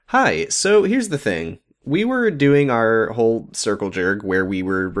Hi, so here's the thing. We were doing our whole circle jerk where we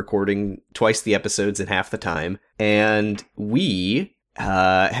were recording twice the episodes in half the time, and we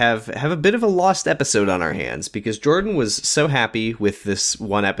have a bit of a lost episode on our hands because Jordan was so happy with this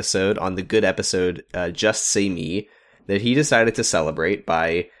one episode on the good episode, Just Say Me, that he decided to celebrate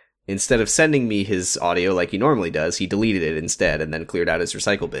by, instead of sending me his audio like he normally does, he deleted it instead and then cleared out his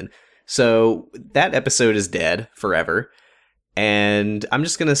recycle bin. So that episode is dead forever. And I'm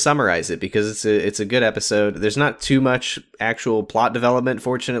just going to summarize it because it's a good episode. There's not too much actual plot development,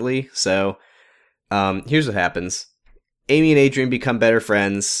 fortunately. So here's what happens. Amy and Adrian become better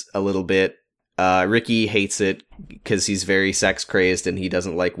friends a little bit. Ricky hates it because he's very sex crazed and he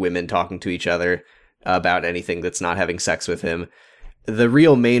doesn't like women talking to each other about anything that's not having sex with him. The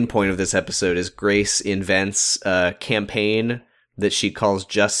real main point of this episode is Grace invents a campaign that she calls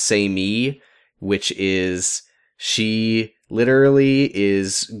Just Say Me, which is she literally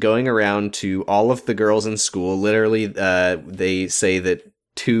is going around to all of the girls in school. Literally, they say that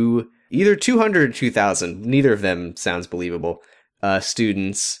either 200 or 2,000, neither of them sounds believable,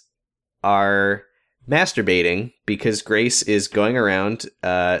 students are masturbating because Grace is going around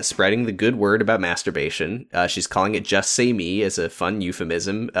spreading the good word about masturbation. She's calling it Just Say Me as a fun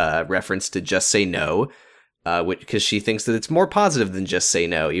euphemism, reference to Just Say No, because she thinks that it's more positive than Just Say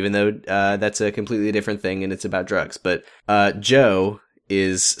No, even though that's a completely different thing and it's about drugs. But Joe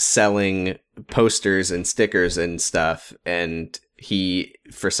is selling posters and stickers and stuff, and he,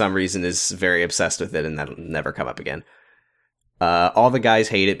 for some reason, is very obsessed with it, and that'll never come up again. All the guys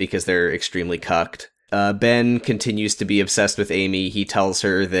hate it because they're extremely cucked. Ben continues to be obsessed with Amy. He tells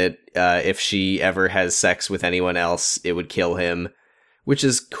her that if she ever has sex with anyone else, it would kill him, which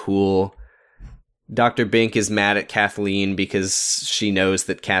is cool. Dr. Bink is mad at Kathleen because she knows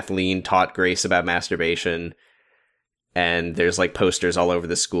that Kathleen taught Grace about masturbation. And there's like posters all over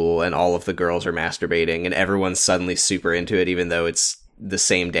the school and all of the girls are masturbating and everyone's suddenly super into it even though it's the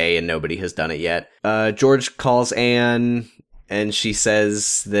same day and nobody has done it yet. George calls Anne and she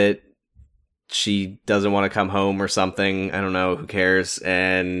says that she doesn't want to come home or something. I don't know, who cares?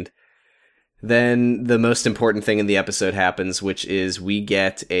 And then the most important thing in the episode happens, which is we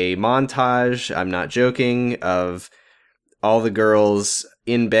get a montage, I'm not joking, of all the girls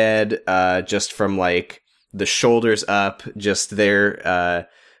in bed, just from like the shoulders up, just their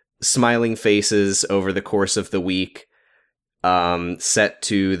smiling faces over the course of the week, set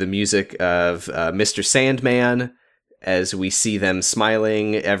to the music of Mr. Sandman, as we see them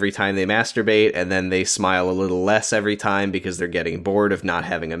smiling every time they masturbate, and then they smile a little less every time because they're getting bored of not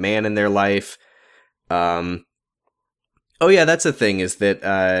having a man in their life. Oh yeah, that's the thing, is that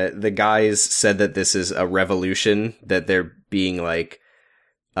the guys said that this is a revolution, that they're being like,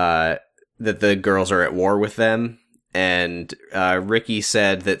 that the girls are at war with them, and Ricky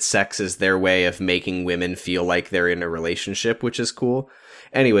said that sex is their way of making women feel like they're in a relationship, which is cool.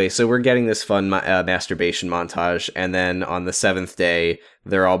 Anyway, so we're getting this fun masturbation montage, and then on the 7th day,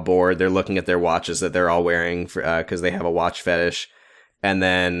 they're all bored. They're looking at their watches that they're all wearing because they have a watch fetish. And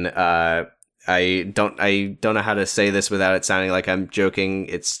then I don't know how to say this without it sounding like I'm joking.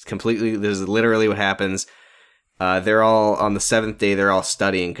 This is literally what happens. They're all on the 7th day. They're all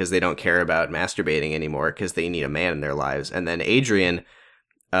studying because they don't care about masturbating anymore because they need a man in their lives. And then Adrian,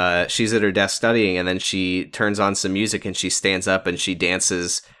 she's at her desk studying, and then she turns on some music and she stands up and she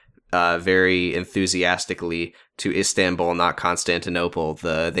dances very enthusiastically to Istanbul, Not Constantinople,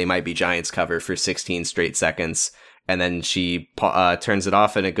 the They Might Be Giants cover, for 16 straight seconds. And then she turns it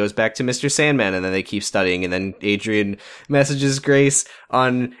off and it goes back to Mr. Sandman, and then they keep studying. And then Adrian messages Grace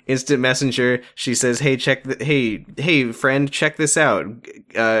on Instant Messenger. She says, hey, hey, friend, check this out.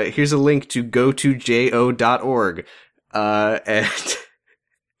 Here's a link to gotojo.org.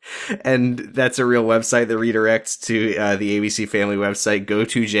 And that's a real website that redirects to the ABC Family website,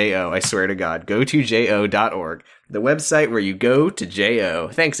 GoToJO. I swear to God, gotojo.org. The website where you go to JO.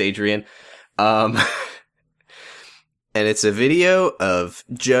 Thanks, Adrian. And it's a video of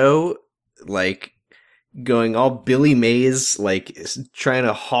Joe, like, going all Billy Mays, like, trying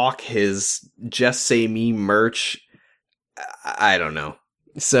to hawk his Just Say Me merch. I don't know.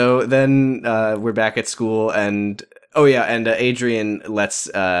 So then we're back at school, and Amy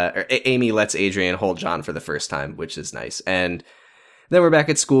lets Adrian hold John for the first time, which is nice. And then we're back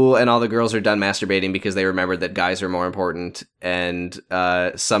at school, and all the girls are done masturbating because they remembered that guys are more important. And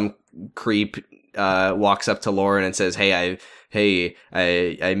some creep walks up to Lauren and says, I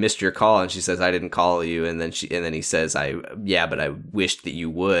missed your call. And she says, I didn't call you. And then he says, but I wished that you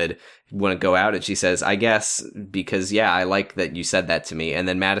would want to go out. And she says, I guess, because I like that you said that to me. And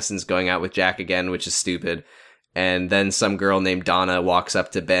then Madison's going out with Jack again, which is stupid. And then some girl named Donna walks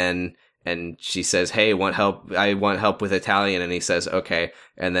up to Ben and she says, "Hey, want help? I want help with Italian." And he says, "Okay."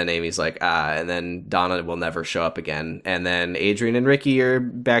 And then Amy's like, and then Donna will never show up again. And then Adrian and Ricky are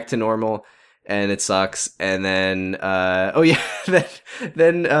back to normal. And it sucks. And then,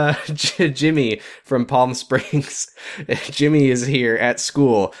 then Jimmy from Palm Springs, Jimmy is here at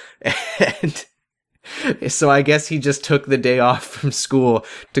school. And so I guess he just took the day off from school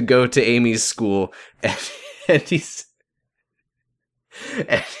to go to Amy's school. And he's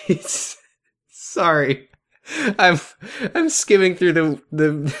sorry. I'm skimming through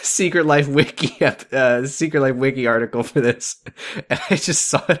the Secret Life wiki article for this, and I just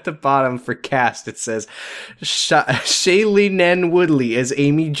saw at the bottom for cast it says Shaylee Nen Woodley as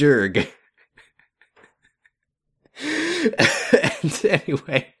Amy Jurg. And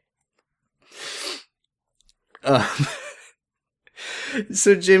anyway,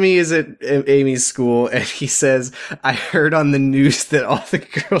 so Jimmy is at Amy's school, and he says, "I heard on the news that all the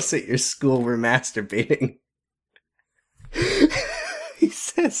girls at your school were masturbating." He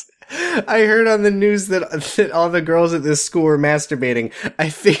says, "I heard on the news that all the girls at this school were masturbating. I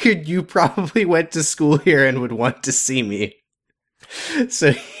figured you probably went to school here and would want to see me."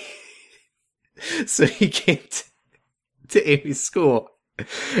 So he came to Amy's school,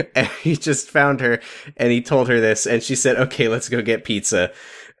 and he just found her, and he told her this, and she said, "Okay, let's go get pizza."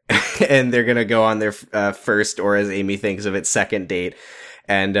 And they're gonna go on their first, or as Amy thinks of it, second date,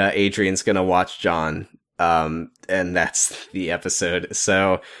 and Adrian's gonna watch John. And that's the episode.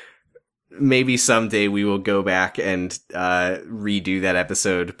 So maybe someday we will go back and redo that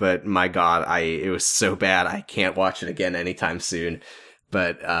episode, but my god, it was so bad I can't watch it again anytime soon.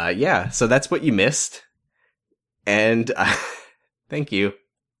 But yeah, so that's what you missed. And thank you.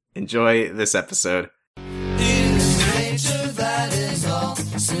 Enjoy this episode. It's nature that is all,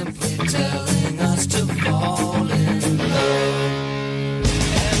 simply telling us to fall in love.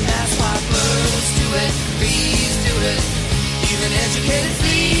 And that's why birds do it, bees do it, even educated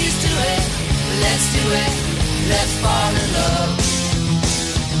fleas do it. Let's do it, let's fall in love.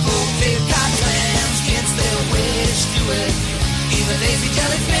 Oh, Cape Cod clams against their wish do it, even lazy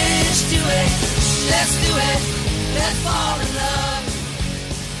jellyfish do it. Let's do it, let's fall in love.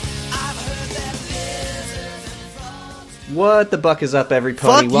 I've heard that lizards and frogs. What the buck is up, every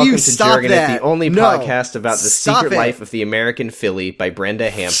pony? Fuck Welcome you, to stop Jargon that. It, the only No. podcast about the Stop secret it. life of the American filly by Brenda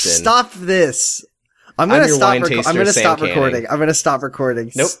Hampton. Stop this. I'm I'm gonna your stop. wine taster, I'm gonna Sam stop Canning. recording. I'm gonna stop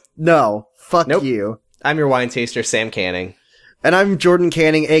recording. Nope. No. Fuck Nope. you. I'm your wine taster, Sam Canning. And I'm Jordan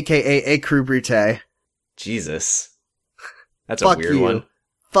Canning, aka A Crew Brute. Jesus. That's Fuck a weird you. one.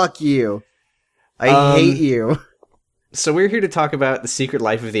 Fuck you. I hate you. So we're here to talk about the secret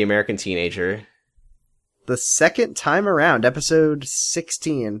life of the American teenager. The second time around, episode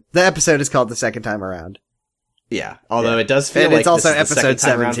 16. The episode is called The Second Time Around. Yeah, although it does feel And like it's also this is the second episode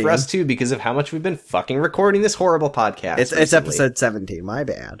time around 17. for us too, because of how much we've been fucking recording this horrible podcast. It's recently. episode 17. My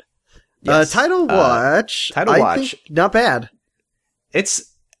bad. Yes. Title watch. Title I watch. think not bad.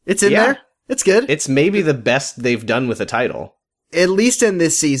 It's It's in Yeah. there. It's good. it's maybe the best they've done with a title. At least in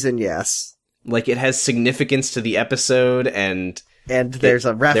this season, yes. Like, it has significance to the episode, and And there's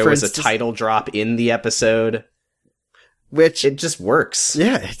a reference. there was a to- title drop in the episode. which It just works.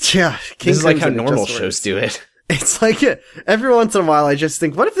 yeah. King This is like how Crimson, it normal just shows works. do it. It's like every once in a while, I just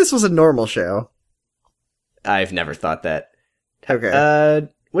think, what if this was a normal show? I've never thought that. Okay.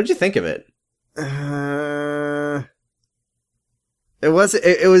 What did you think of it? It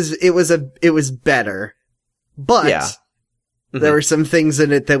was better, but Yeah. there were some things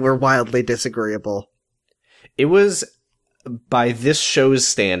in it that were wildly disagreeable. It was, by this show's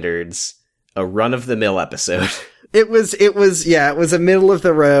standards, a run-of-the-mill episode. It was a middle of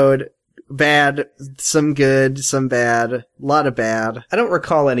the road, bad, some good, some bad, a lot of bad. I don't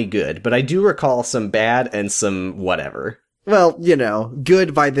recall any good, but I do recall some bad and some whatever. Well,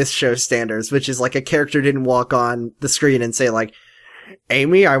 good by this show's standards, which is like a character didn't walk on the screen and say like,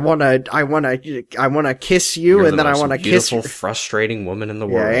 Amy, I wanna kiss you, You're and the then I most wanna kiss beautiful, you. frustrating woman in the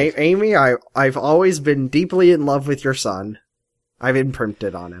Yeah, world. Amy, I've always been deeply in love with your son. I've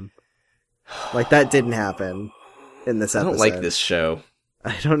imprinted on him. Like, that didn't happen in this I episode. don't like this show.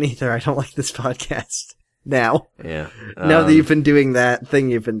 I don't either. I don't like this podcast. Now. Yeah. Now that you've been doing that thing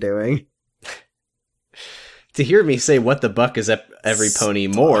you've been doing. To hear me say what the buck is up every pony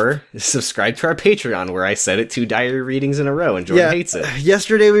more, subscribe to our Patreon where I said it 2 diary readings in a row and Jordan hates it.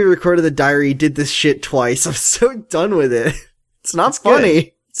 Yesterday we recorded the diary, did this shit twice. I'm so done with it. It's not funny.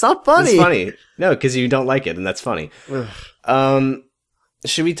 good. It's not funny. It's funny. No, because you don't like it, and that's funny.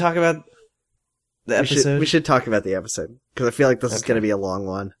 Should we talk about the episode? We should talk about the episode, because I feel like this is going to be a long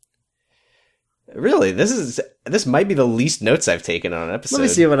one. Really, this might be the least notes I've taken on an episode. Let me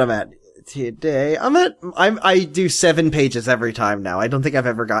see what I'm at today. I do 7 pages every time now. I don't think I've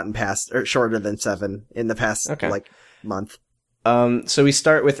ever gotten past or shorter than 7 in the past month. So we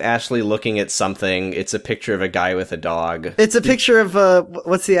start with Ashley looking at something. It's a picture of a guy with a dog. It's a picture of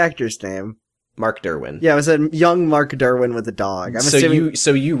what's the actor's name? Mark Derwin. Yeah, it was a young Mark Derwin with a dog. I'm assuming...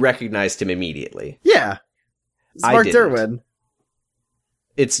 So you recognized him immediately. Yeah. It's Mark Derwin.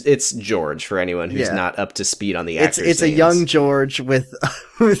 It's George for anyone who's not up to speed on the actors' It's names. a young George with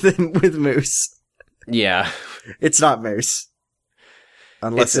Moose. Yeah. It's not Moose.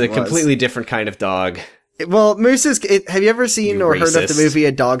 Unless it's a completely different kind of dog. Well, Moose is... have you ever seen or heard of the movie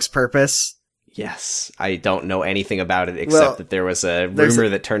A Dog's Purpose? Yes. I don't know anything about it except that there was a rumor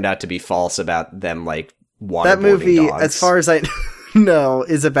that turned out to be false about them, like, waterboarding that movie, dogs. as far as I know,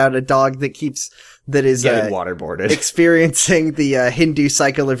 is about a dog that is getting waterboarded. Experiencing the Hindu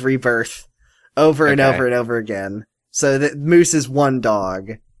cycle of rebirth over and over and over again. So that Moose is one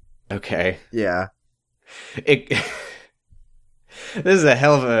dog. Okay. Yeah. This is a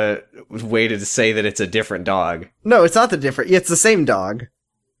hell of a way to say that it's a different dog. No, it's not it's the same dog.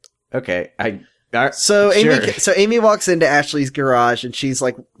 Okay, So sure. Amy walks into Ashley's garage and she's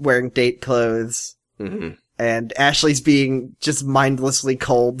like wearing date clothes. Mm-hmm. And Ashley's being just mindlessly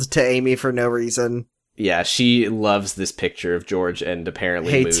cold to Amy for no reason. Yeah, she loves this picture of George and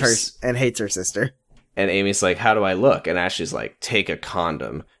apparently hates Moose. her sister. And Amy's like, "How do I look?" And Ashley's like, "Take a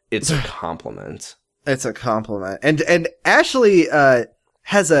condom. It's a compliment." It's a compliment. And Ashley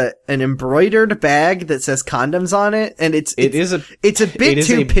has an embroidered bag that says condoms on it, and it's a bit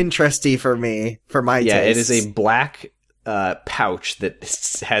too Pinteresty for me, for my taste. Yeah, it is a black pouch that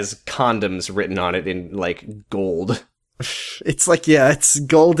has condoms written on it in like gold. It's like, it's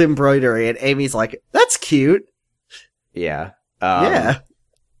gold embroidery, and Amy's like, "That's cute." Yeah. Yeah.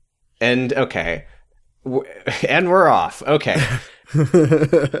 And okay. And we're off. Okay.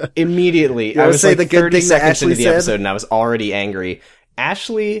 Immediately, I was like the good 30 thing that seconds Ashley into the said? episode and I was already angry.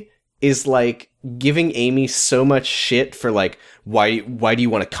 Ashley is like giving Amy so much shit for like, why do you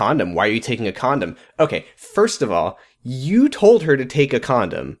want a condom? Why are you taking a condom? Okay, first of all, you told her to take a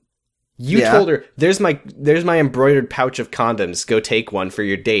condom. You told her, there's my embroidered pouch of condoms. Go take one for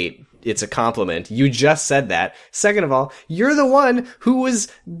your date. It's a compliment. You just said that. Second of all, you're the one who was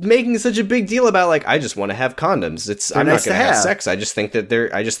making such a big deal about like, I just want to have condoms. I'm nice not going to to have have sex. I just think that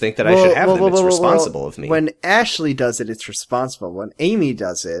I should have them. It's responsible of me. When Ashley does it, it's responsible. When Amy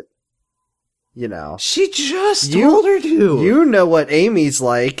does it, she just told her to. You know what Amy's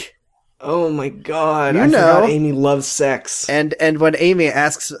like. Oh my god! I forgot Amy loves sex. And when Amy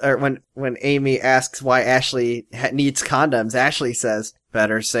asks, or when Amy asks why Ashley needs condoms, Ashley says,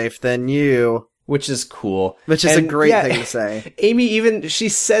 "Better safe than you," which is cool. Which is a great thing to say. Amy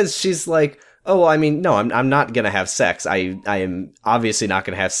she's like, "Oh, I mean, no, I'm not gonna have sex. I am obviously not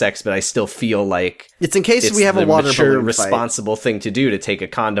gonna have sex, but I still feel like it's in case we have a water mature, balloon responsible thing to do to take a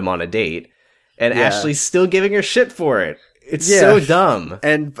condom on a date." And Ashley's still giving her shit for it. It's so dumb.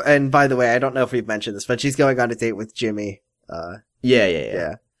 And by the way, I don't know if we've mentioned this, but she's going on a date with Jimmy.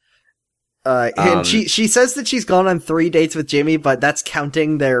 Yeah. And she says that she's gone on 3 dates with Jimmy, but that's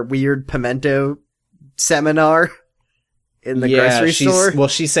counting their weird pimento seminar in the grocery store. Well,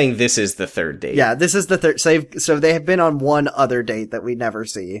 she's saying this is the third date. Yeah, this is the third. So they have been on one other date that we never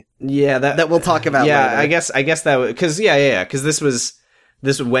see. Yeah, that we'll talk about later. I guess that would, because because this was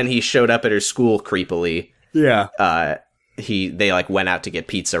when he showed up at her school creepily. Yeah. They like went out to get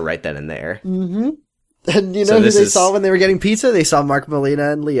pizza right then and there. Mm-hmm. And you know who they saw when they were getting pizza? They saw Mark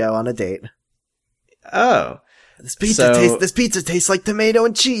Molina and Leo on a date. Oh. This pizza tastes like tomato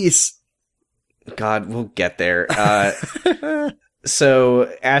and cheese. God, we'll get there.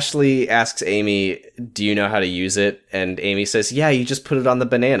 So Ashley asks Amy, "Do you know how to use it?" And Amy says, "Yeah, you just put it on the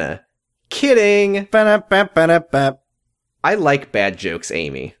banana." Kidding. I like bad jokes,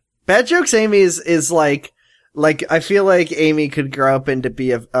 Amy. Bad jokes, Amy is like I feel like Amy could grow up into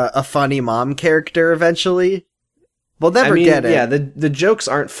be a funny mom character eventually. We'll never get it. Yeah, the jokes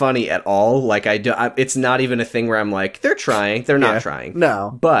aren't funny at all. Like it's not even a thing where I'm like, they're trying. They're not trying.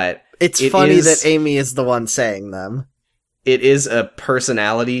 No, but it's funny that Amy is the one saying them. It is a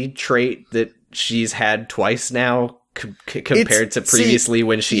personality trait that she's had twice now, compared to previously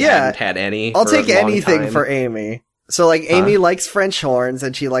when she hadn't had any. I'll take anything for Amy. So like, Amy likes French horns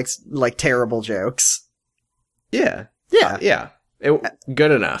and she likes like terrible jokes. Yeah.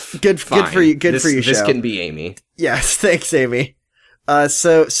 Good enough. Good for you. Good for you. This can be Amy. Yes, thanks, Amy.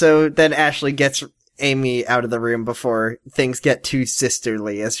 So then Ashley gets Amy out of the room before things get too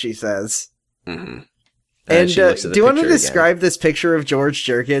sisterly, as she says. Mm-hmm. And do you want to describe this picture of George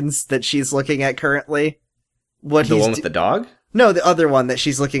Jerkins that she's looking at currently? The one with the dog? No, the other one that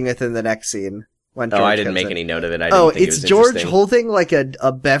she's looking at in the next scene. When George I didn't make any note of it. I didn't think it was George holding like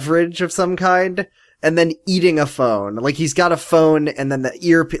a beverage of some kind and then eating a phone. Like he's got a phone and then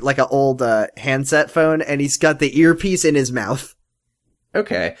the like an old handset phone, and he's got the earpiece in his mouth.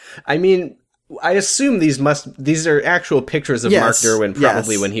 Okay. I mean, I assume these are actual pictures of Mark Derwin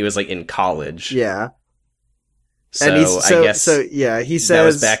probably when he was like in college. Yeah. So, I guess he says that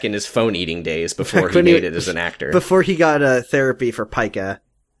was back in his phone eating days before he made it as an actor. Before he got therapy for pica,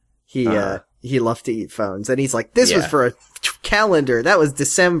 he loved to eat phones, and he's like, "This was for a calendar. That was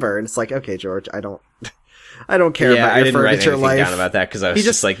December." And it's like, "Okay, George, I don't care about your furniture life." Down about that because I was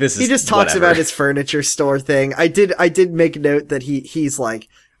just like, "This is." He just talks about his furniture store thing. I did make note that he's like,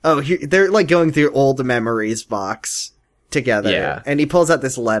 they're like going through old memories box together, and he pulls out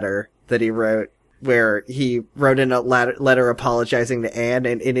this letter that he wrote, where he wrote in a letter apologizing to Anne,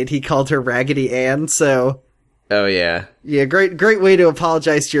 and in it he called her Raggedy Ann, so... Oh, yeah. Yeah, great way to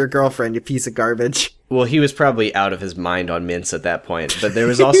apologize to your girlfriend, you piece of garbage. Well, he was probably out of his mind on mints at that point, but there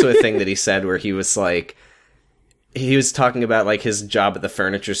was also a thing that he said where he was like... He was talking about, like, his job at the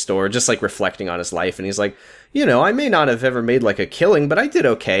furniture store, just, like, reflecting on his life, and he's like, I may not have ever made, like, a killing, but I did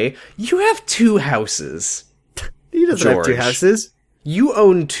okay. You have 2 houses. He doesn't have 2 houses. You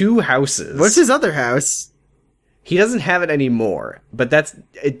own 2 houses. What's his other house? He doesn't have it anymore, but that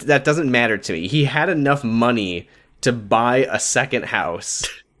doesn't matter to me. He had enough money to buy a second house.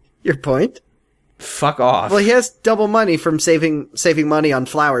 Your point? Fuck off. Well, he has double money from saving money on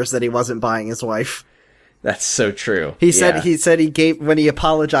flowers that he wasn't buying his wife. That's so true. He said he gave when he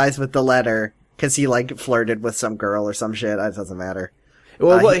apologized with the letter because he like flirted with some girl or some shit. It doesn't matter.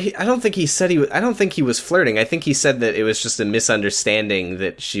 Well, I don't think he said I don't think he was flirting. I think he said that it was just a misunderstanding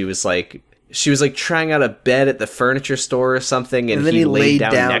that she was like trying out a bed at the furniture store or something, and then he laid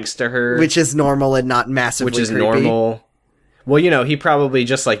down next to her, which is normal and not massively creepy. Normal. Well, he probably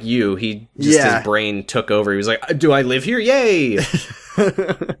just like you. His brain took over. He was like, "Do I live here? Yay!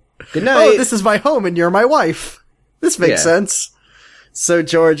 Good night. Oh, this is my home, and you're my wife. This makes sense." So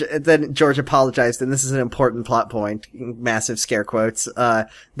George apologized, and this is an important plot point, massive scare quotes,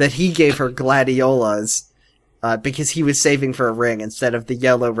 that he gave her gladiolas, because he was saving for a ring instead of the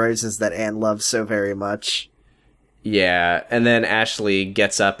yellow roses that Anne loves so very much. Yeah, and then Ashley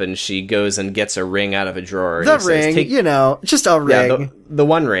gets up and she goes and gets a ring out of a drawer. The ring, says, just a ring. Yeah, the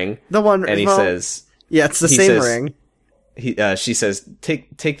one ring. The one, and he says... Yeah, it's the same ring. She says,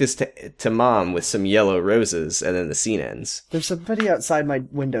 take this to Mom with some yellow roses, and then the scene ends. There's somebody outside my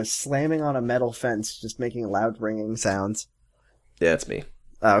window slamming on a metal fence, just making loud ringing sounds. Yeah, that's me.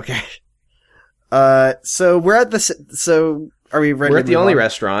 Oh, okay. So we're at are we ready? We're at the only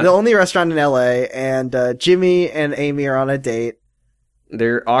restaurant. The only restaurant in LA, and Jimmy and Amy are on a date.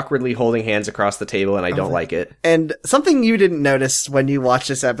 They're awkwardly holding hands across the table, and I don't like it. And something you didn't notice when you watched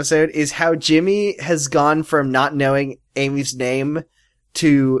this episode is how Jimmy has gone from not knowing Amy's name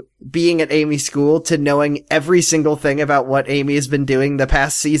to being at Amy's school to knowing every single thing about what Amy has been doing the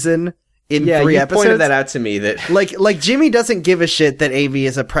past season in 3 episodes. Yeah, you pointed that out to me. That like Jimmy doesn't give a shit that Amy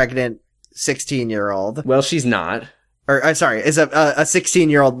is a pregnant 16-year-old. Well, she's not. Or, I'm sorry, is a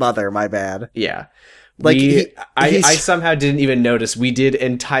 16-year-old mother, my bad. Yeah. I somehow didn't even notice. We did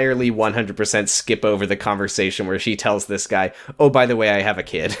entirely 100% skip over the conversation where she tells this guy, "Oh, by the way, I have a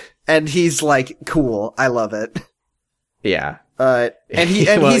kid." And he's like, "Cool, I love it." Yeah. And he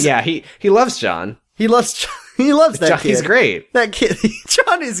loves John. He loves that John, kid. He's great. That kid,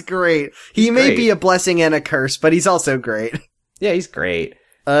 John is great. He may be a blessing and a curse, but he's also great. Yeah, he's great.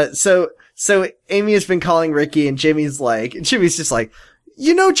 So Amy has been calling Ricky, and Jimmy's just like,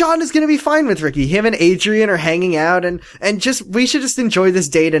 John is going to be fine with Ricky. Him and Adrian are hanging out, and we should just enjoy this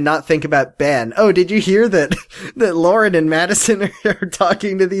date and not think about Ben. Oh, did you hear that Lauren and Madison are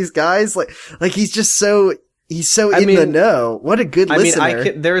talking to these guys? Like he's just so the know. What a good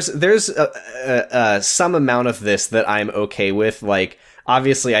listener. There's some amount of this that I'm okay with. Like,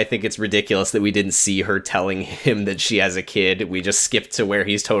 obviously, I think it's ridiculous that we didn't see her telling him that she has a kid. We just skipped to where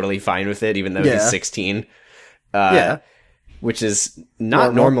he's totally fine with it, even though he's 16. Which is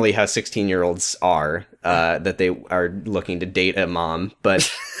not normally how 16-year-olds are, that they are looking to date a mom.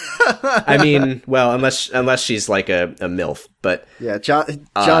 But, I mean, well, unless she's like a MILF. But yeah,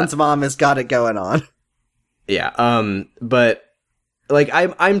 John's mom has got it going on. Yeah, but... Like,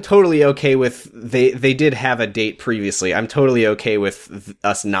 I'm totally okay with, they did have a date previously. I'm totally okay with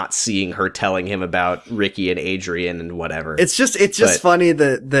us not seeing her telling him about Ricky and Adrian and whatever. It's just funny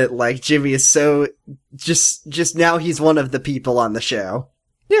that like Jimmy is so, just now he's one of the people on the show.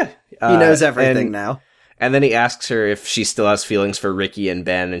 Yeah. He knows everything now. And then he asks her if she still has feelings for Ricky and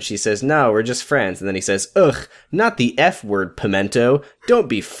Ben, and she says, no, we're just friends. And then he says, ugh, not the F word, Pimento. Don't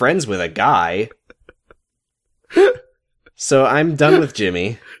be friends with a guy. So I'm done with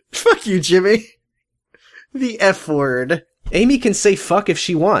Jimmy. Fuck you, Jimmy. The F word. Amy can say fuck if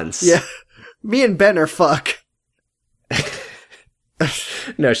she wants. Yeah. Me and Ben are fuck.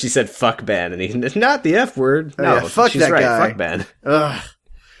 No, she said fuck Ben, and he's not the F word. No, yeah, fuck she's that right. guy. Fuck Ben. Ugh.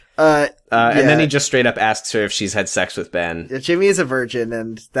 And then he just straight up asks her if she's had sex with Ben. Yeah, Jimmy is a virgin,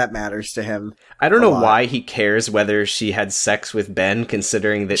 and that matters to him. I don't know lot. why he cares whether she had sex with Ben,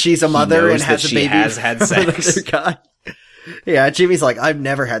 considering that She's a mother he knows and has that a she baby. has had from sex. another guy. Yeah, Jimmy's like, I've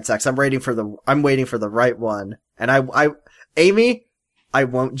never had sex. I'm waiting for the right one. And Amy, I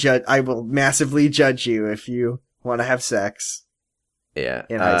won't judge. I will massively judge you if you want to have sex. Yeah.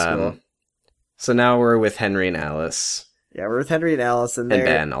 In high school. So now we're with Henry and Alice. Yeah, we're with Henry and Alice, and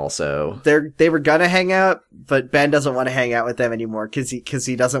Ben also. They were gonna hang out, but Ben doesn't want to hang out with them anymore because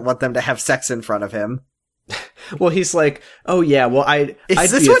he doesn't want them to have sex in front of him. Well, he's like, oh yeah, well I'd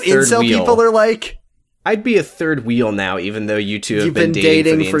Is this be a what third incel wheel. people are like? I'd be a third wheel now, even though you two have You've been been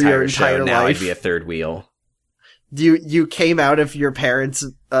dating dating for for the your entire show. entire Now life. I'd be a third wheel. You came out of your parents'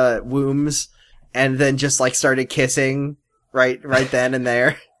 wombs and then just like started kissing right then and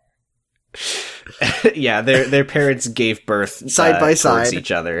there. Yeah, their parents gave birth Side by towards side.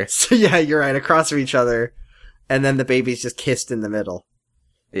 each other. So yeah, you're right, across from each other, and then the babies just kissed in the middle.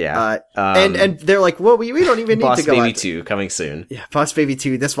 Yeah, And they're like, well, we don't even need Boss to go Baby out. 2 coming soon. Yeah, Boss Baby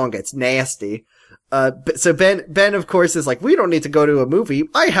 2, this one gets nasty. So Ben, of course, is like, we don't need to go to a movie.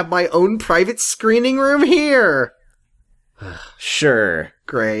 I have my own private screening room here. Sure,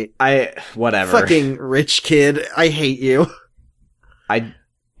 Great. whatever. Fucking rich kid. I hate you.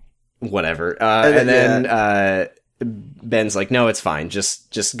 Whatever. And then Ben's like, no, it's fine.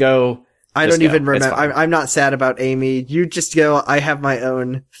 Just go. I Just don't go. even It's remember. fine. I'm not sad about Amy. You just go, I have my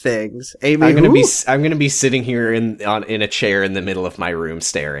own things. Amy, I'm who? gonna be sitting here in a chair in the middle of my room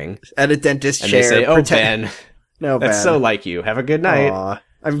staring. At a dentist And chair. they say, oh, pretend- Ben, No, that's Ben. so like you. Have a good night. Aw.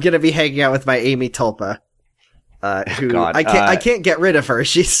 I'm gonna be hanging out with my Amy Tulpa. Who God, I can't get rid of her.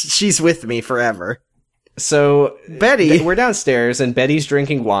 She's with me forever. So Betty, we're downstairs and Betty's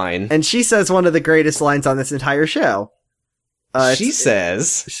drinking wine. and she says one of the greatest lines on this entire show. She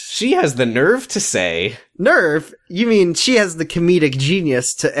says she has the nerve to say, Nerve? You mean she has the comedic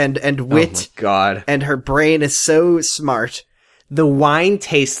genius to and wit, oh my God, and her brain is so smart. the wine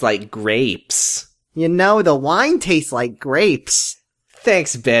tastes like grapes. You know, the wine tastes like grapes.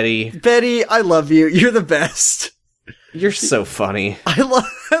 Thanks, Betty. Betty, I love you. You're the best. You're so funny. I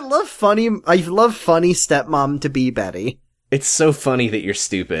love funny stepmom to be Betty. It's so funny that you're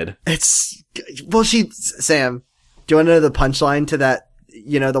stupid. Sam, do you want to know the punchline to that,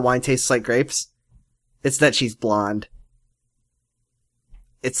 you know, the wine tastes like grapes? It's that she's blonde.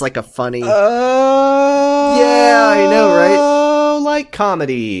 It's like a funny, Oh, Yeah, I know, right? Oh, like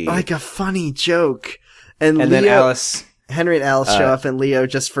comedy. like a funny joke. And and Leo, then Alice. Henry and Alice show up, and Leo,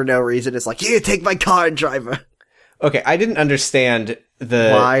 just for no reason, is like, "You take my car and drive her." Okay, I didn't understand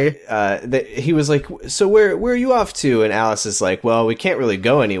Why? that he was like, so where are you off to? And Alice is like, well, we can't really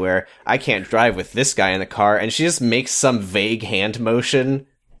go anywhere. I can't drive with this guy in the car. And she just makes some vague hand motion.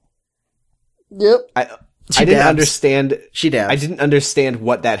 Yep. I She didn't dabs. understand. She dabs. I didn't understand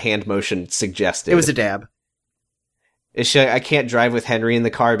what that hand motion suggested. It was a dab. Is she like, I can't drive with Henry in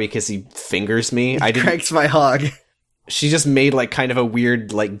the car because he fingers me? I didn't. Craig's my hog. She just made like kind of a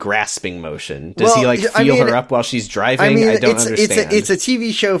weird like grasping motion. Does he Well, like yeah, feel I mean- her up while she's driving? I mean, I don't it's understand. it's a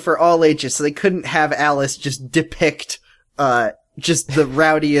TV show for all ages, so they couldn't have Alice just depict just the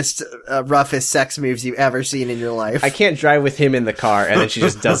rowdiest, roughest sex moves you've ever seen in your life. I can't drive with him in the car, and then she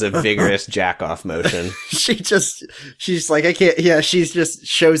just does a vigorous jack off motion. She's like, I can't. Yeah, she's just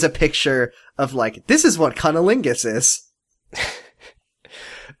shows a picture of like, this is what cunnilingus is.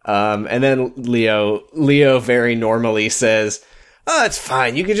 And then Leo very normally says, "Oh, it's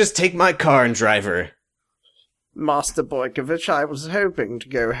fine. You can just take my car and drive her." Master Boykovich, I was hoping to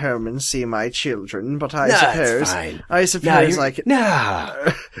go home and see my children, but I Nah, suppose, it's fine. I suppose, like, Nah,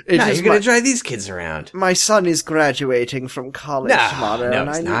 it's nah, just you're gonna my- drive these kids around. My son is graduating from college No, tomorrow, no, and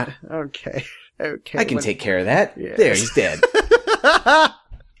he's I not. Okay. I can take care of that. Yes. There, he's dead.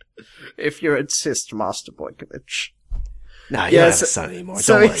 If you insist, Master Boykovich. Nah, you Yeah, don't have so- a son anymore.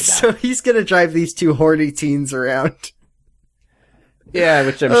 So, Don't worry about so it. he's gonna drive these two horny teens around, Yeah,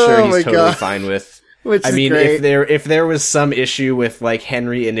 which I'm Oh sure my he's totally God. fine with. which I is mean, great. if there was some issue with like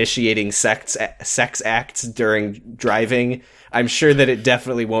Henry initiating sex acts during driving, I'm sure that it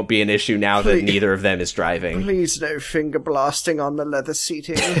definitely won't be an issue now that Please. neither of them is driving. Please no finger blasting on the leather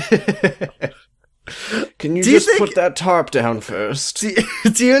seating. Can you Do you just think- put that tarp down first?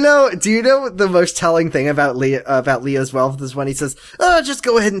 Do you know the most telling thing about Leo's wealth is when he says, "Oh, just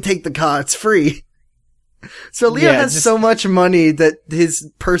go ahead and take the car. It's free." So Leo Yeah, has just- so much money that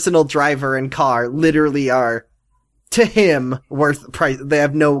his personal driver and car literally are, to him, worth price. They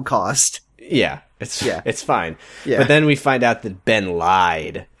have no cost. Yeah, it's fine. Yeah. But then we find out that Ben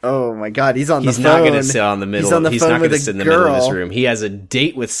lied. Oh my god, he's on the He's phone. not going to sit on the middle. He's on the he's phone not with going to a sit in the middle of this girl. room. He has a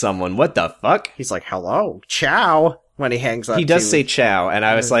date with someone. What the fuck? He's like, "Hello, ciao," when he hangs up. He does to- say ciao, and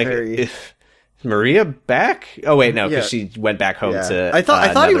I was like, very- Maria back? Oh wait, no, because Yeah. she went back home Yeah. to. I thought he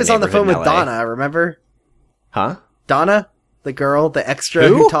another was on the phone neighborhood with in LA. Donna. Remember Huh? Donna, the girl, the extra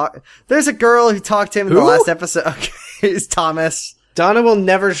Who? who talked. There's a girl who talked to him in the Who? last episode. Okay, it's Thomas, Donna will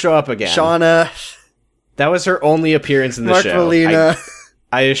never show up again. Shauna, That was her only appearance in the Mark show. Molina.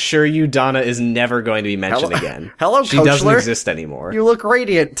 I assure you, Donna is never going to be mentioned again. Hello, she doesn't Coachler. exist anymore. You look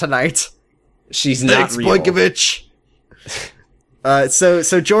radiant tonight. She's not Thanks, real. Boykovich.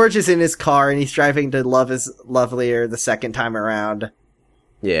 So George is in his car and he's driving to Love Is Lovelier the second time around.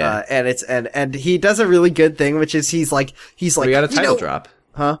 Yeah, And it's, and he does a really good thing, which is he's like, we got a "You title know-" drop.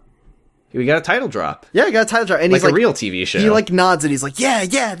 Huh? We got a title drop, Yeah, he got a title drop. And like he's like, a real TV show. he like nods and he's like,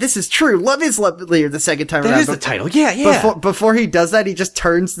 yeah, this is true. Love Is Lovelier the second time that around. is the title. Yeah. Before he does that, he just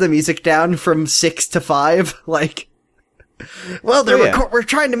turns the music down from 6 to 5. Like, well, Oh, yeah. we're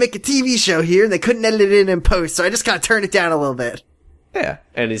trying to make a TV show here, and they couldn't edit it in post, so I just gotta turn it down a little bit. Yeah,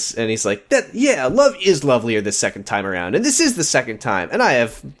 and he's like that. Yeah, love is lovelier the second time around, and this is the second time, and I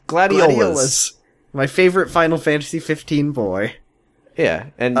have gladiolas. Gladiolas. My favorite Final Fantasy 15 boy. Yeah,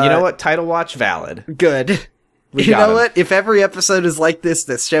 and you know what? Title watch valid. Good. We You got know him. what? If every episode is like this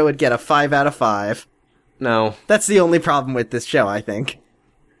show would get a 5 out of 5. No, That's the only problem with this show, I think.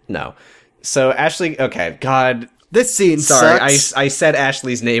 no. So Ashley, okay, God, This scene sorry, sucks. I said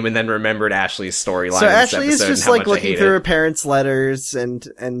Ashley's name and then remembered Ashley's storyline. So in this Ashley is episode just and how like much I looking hate through it. her parents' letters, and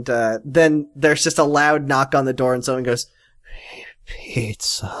then there's just a loud knock on the door, and someone goes,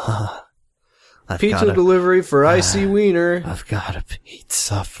 "Pizza, Pizza delivery for Icy Wiener. I've got a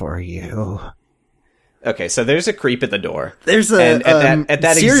pizza for you." Okay, so there's a creep at the door, There's a and at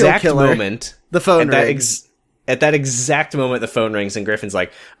that serial exact killer. moment, The phone at that rings. at that exact moment, the phone rings and Griffin's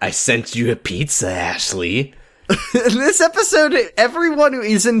like, "I sent you a pizza, Ashley." In this episode, everyone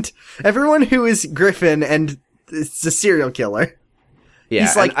who is Griffin and it's a serial killer. Yeah,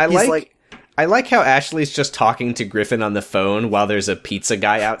 He's like- and he's like- I like how Ashley's just talking to Griffin on the phone while there's a pizza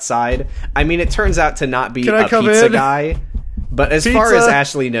guy outside. I mean, it turns out to not be Can I a come pizza in? guy, but as far as Pizza?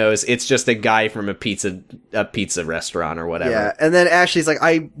 Ashley knows, it's just a guy from a pizza restaurant or whatever. Yeah, and then Ashley's like,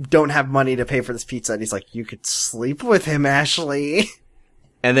 "I don't have money to pay for this pizza," and he's like, "You could sleep with him, Ashley."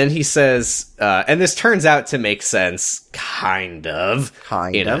 And then he says, and this turns out to make sense, kind of,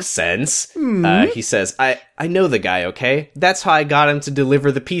 in a sense. He says, I know the guy, okay? That's how I got him to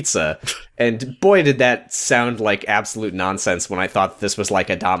deliver the pizza. And boy, did that sound like absolute nonsense when I thought this was like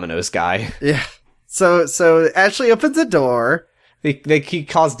a Domino's guy. Yeah. So Ashley opens the door. He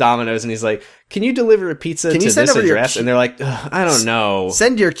calls Domino's and he's like, can you deliver a pizza Can you to send this over your address? And they're like, "Ugh, I don't know.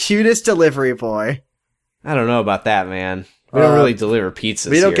 Send your cutest delivery boy. I don't know about that, man. We don't really deliver pizzas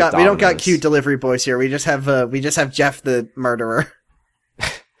We don't here at got Domino's." cute delivery boys here. We just have Jeff the murderer.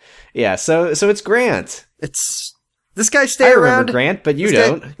 Yeah, so it's Grant. It's this guy stay I around. remember Grant, but you This guy-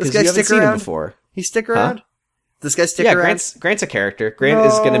 don't, this because guy you haven't stick seen him around? before. He stick around. This guy stick Yeah, around. Grant's a character. Grant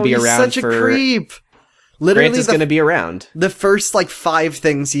is going to be he's around such for... a creep. Literally, Grant is going to be around. the first 5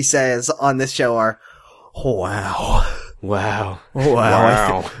 things he says on this show are, "Wow, Wow.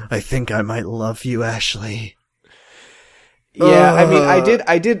 wow, I think I might love you, Ashley." Yeah, I mean,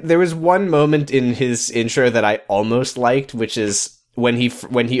 I did. There was one moment in his intro that I almost liked, which is when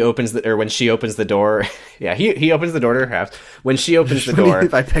she opens the door. Yeah, he opens the door to her house. When she opens the door,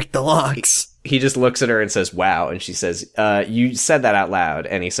 If I pick the locks. he just looks at her and says, "Wow," and she says, "You said that out loud,"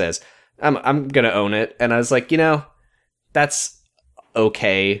 and he says, I'm gonna own it. And I was like, that's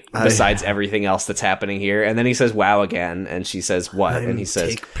okay, besides everything else that's happening here. And then he says, "Wow," again, and she says, "What?" And he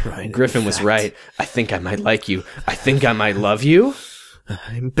says, take pride in "Griffin the was fact. right. I think I might like you. I think I might love you."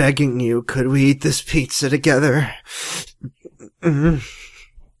 I'm begging you, could we eat this pizza together?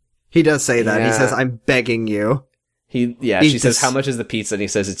 He does say that. He Yeah. says, "I'm begging you." She Eat says, this. "How much is the pizza?" And he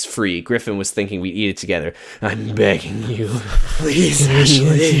says, "It's free." Griffin was thinking we'd eat it together. "I'm begging you." Please, Eat it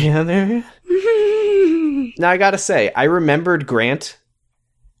Ashley. together. Now, I gotta say, I remembered Grant.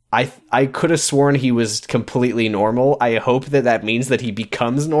 I could have sworn he was completely normal. I hope that means that he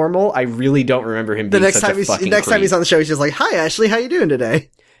becomes normal. I really don't remember him The being next such time a fucking time he's creep. on the show, he's just like, "Hi, Ashley, how you doing today?"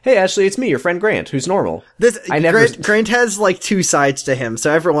 "Hey, Ashley, it's me, your friend Grant, who's normal." Grant has like two sides to him.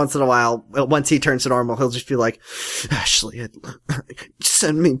 So every once in a while, once he turns to normal, he'll just be like, "Ashley,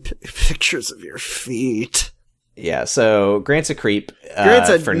 send me pictures of your feet." Yeah, so Grant's a creep. Grant's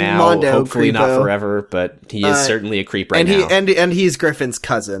a for now, Mondo hopefully not creepo. forever, but he is certainly a creep right now. And he's Griffin's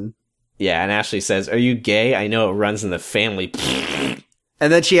cousin. Yeah, and Ashley says, "Are you gay? I know it runs in the family."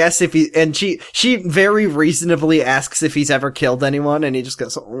 And then she asks if she very reasonably asks if he's ever killed anyone, and he just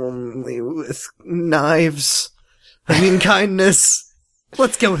goes, "Only with knives. I mean, kindness.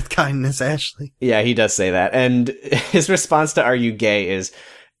 Let's go with kindness, Ashley." Yeah, he does say that. And his response to "Are you gay?" is,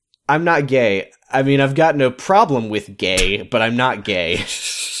 "I'm not gay. I mean, I've got no problem with gay, but I'm not gay."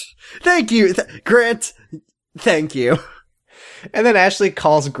 Thank you, Grant. Thank you. And then Ashley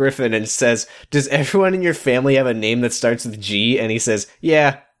calls Griffin and says, "Does everyone in your family have a name that starts with G?" And he says,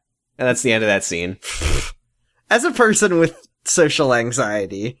 "Yeah." And that's the end of that scene. As a person with social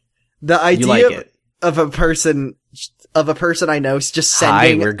anxiety, the idea like it. of a person I know is just "Hi,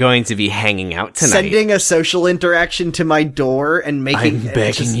 sending we're going to be hanging out tonight. sending a social interaction to my door and making. I'm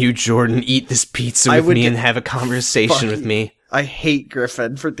begging you, Jordan, eat this pizza I with would me get and have a conversation with me." I hate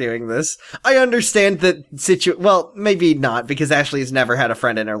Griffin for doing this. I understand that well, maybe not, because Ashley's never had a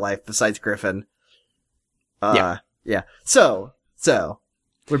friend in her life besides Griffin. Yeah. So,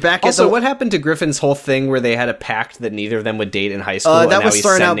 we're back Also, at what happened to Griffin's whole thing where they had a pact that neither of them would date in high school? that and now was he's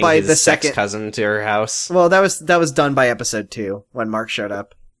thrown out sending by his the sex second- cousin to her house. Well, that was done by episode 2 when Mark showed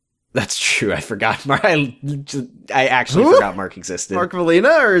up. That's true. I forgot. I actually Who? forgot Mark existed. Mark Molina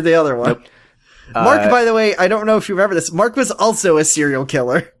or the other one? Nope. Mark, by the way, I don't know if you remember this. Mark was also a serial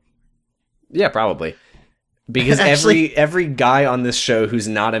killer. Yeah, probably. Because Actually- every guy on this show who's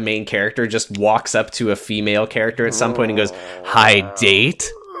not a main character just walks up to a female character at some point and goes, "Hi, date?"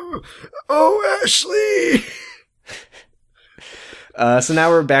 Oh, Ashley! So now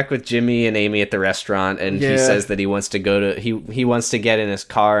we're back with Jimmy and Amy at the restaurant, and he Yeah. says that he wants to go to he wants to get in his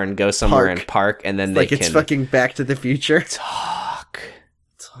car and go somewhere Park. and park, and then Like they it's can fucking Back to the Future. talk.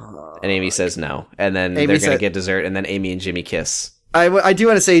 And Amy says no, and then Amy they're gonna said- get dessert, and then Amy and Jimmy kiss. I do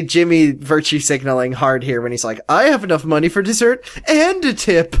want to say Jimmy virtue signaling hard here when he's like, "I have enough money for dessert and a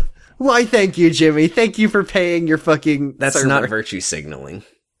tip." Why, thank you, Jimmy. Thank you for paying your fucking That's server. not virtue signaling.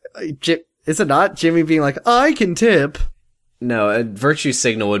 Is it not? Jimmy being like, "I can tip." No, a virtue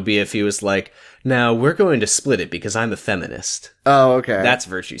signal would be if he was like, "Now we're going to split it because I'm a feminist." Oh, okay. That's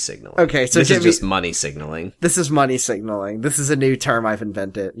virtue signaling. Okay, so this Jimmy- is just money signaling. This is money signaling. This is a new term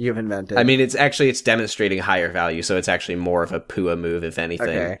you've invented. I mean, it's demonstrating higher value, so it's actually more of a PUA move, if anything.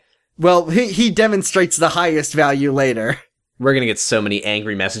 okay. Well, he demonstrates the highest value later. We're gonna get so many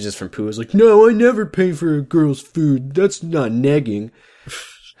angry messages from PUAs like, "No, I never pay for a girl's food. That's not negging."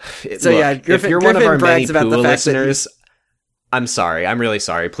 So yeah, if you're one of Griffin our many brags about the PUA fact that listeners, I'm sorry. I'm really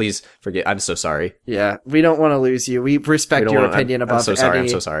sorry. Please forget. I'm so sorry. Yeah, we don't want to lose you. We respect We don't your wanna- opinion above I'm so sorry. any-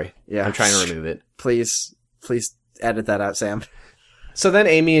 I'm so sorry. Yeah. I'm trying to remove it. Please edit that out, Sam. So then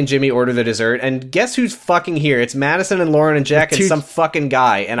Amy and Jimmy order the dessert, and guess who's fucking here? It's Madison and Lauren and Jack and some fucking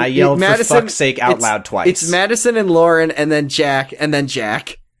guy, and I yelled for fuck's sake out loud twice. It's Madison and Lauren, and then Jack, and then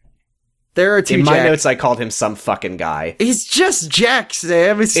Jack. There are two In my Jacks. notes, I called him some fucking guy. He's just Jack,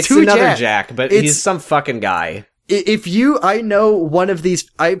 Sam. It's two another Jack. Jack, but It's- he's some fucking guy. I know one of these,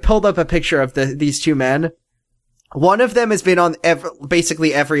 I pulled up a picture of these two men. One of them has been on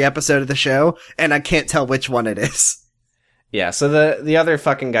basically every episode of the show, and I can't tell which one it is. Yeah, so the other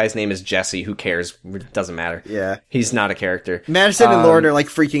fucking guy's name is Jesse. Who cares? It doesn't matter. Yeah. He's not a character. Madison and Lauren are like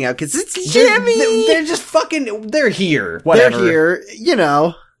freaking out because it's Jimmy! They're just fucking. They're here. Whatever. They're here, you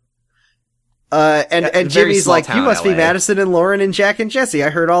know. And Very Jimmy's small like, town "You must be LA. Madison and Lauren and Jack and Jesse. I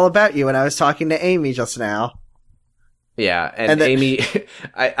heard all about you when I was talking to Amy just now." Yeah, And and then- Amy,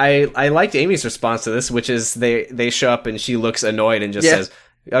 I liked Amy's response to this, which is they show up and she looks annoyed and just Yeah. says,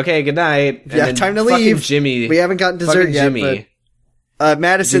 "Okay, good night." And Yeah, then time to fucking leave. Jimmy, We haven't gotten dessert fucking yet, Jimmy. but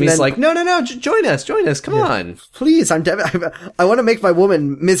Madison Jimmy's then like, "No, join us, come on." please, I want to make my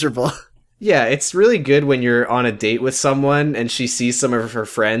woman miserable. Yeah, it's really good when you're on a date with someone and she sees some of her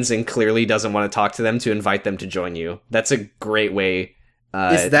friends and clearly doesn't want to talk to them to invite them to join you. That's a great way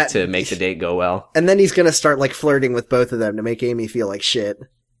to make the date go well. And then he's gonna start like flirting with both of them to make Amy feel like shit.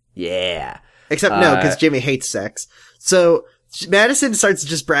 Yeah. Except no, because Jimmy hates sex. So Madison starts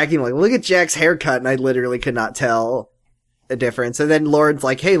just bragging like, "Look at Jack's haircut," and I literally could not tell a difference. And then Lauren's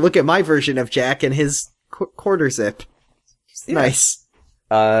like, "Hey, look at my version of Jack and his quarter zip." Nice.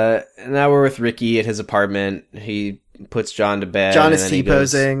 Now we're with Ricky at his apartment. He puts John to bed. John and is then he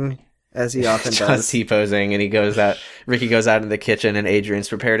goes- T-posing. as he often John's does. T-posing, and Ricky goes out in the kitchen, and Adrian's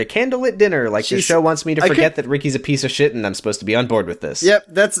prepared a candlelit dinner, like the She's- show wants me to I forget that Ricky's a piece of shit, and I'm supposed to be on board with this. Yep,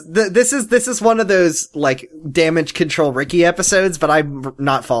 this is one of those, like, damage control Ricky episodes, but I'm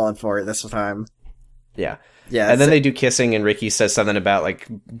not falling for it this time. Yeah. Yeah. And then they do kissing, and Ricky says something about, like,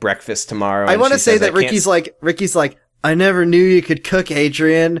 breakfast tomorrow. I and want to she say says, that "I can't Ricky's like, I never knew you could cook,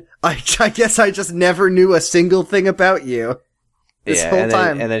 Adrian. I guess I just never knew a single thing about you. This whole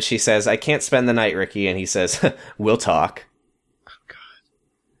time. And then she says, I can't spend the night, Ricky. And he says, we'll talk.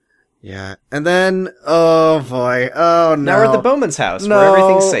 Yeah. And then, oh boy. Oh no. Now we're at the Bowman's house, No. where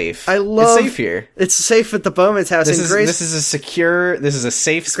everything's safe. It's safe here. It's safe at the Bowman's house. This and is Grace, this is a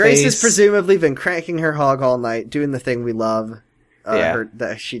safe space. Grace has presumably been cranking her hog all night, doing the thing we love. Yeah.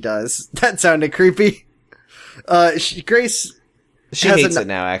 That she does. That sounded creepy. Grace, She has hates a- it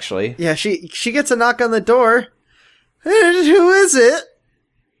now, actually. yeah, she gets a knock on the door. And who is it?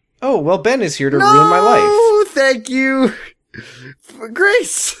 Oh, well, Ben is here to ruin my life. No, thank you.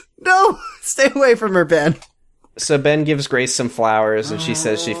 Grace, no, stay away from her, Ben. So Ben gives Grace some flowers, and she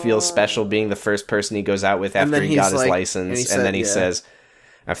says she feels special being the first person he goes out with And after then he got he's his like- license. and And he then said, he yeah. says,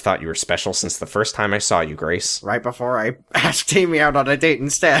 I've thought you were special since the first time I saw you, Grace. Right before I asked Amy out on a date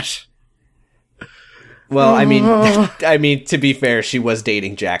instead. Well, I mean, to be fair, she was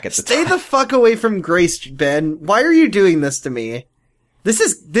dating Jack at the Stay time. the fuck away from Grace, Ben. Why are you doing this to me? This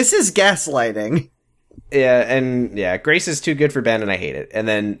is gaslighting. Yeah, Grace is too good for Ben, and I hate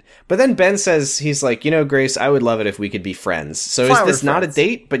it. But then Ben says, he's like, Grace, I would love it if we could be friends. So Flower is this not a friends.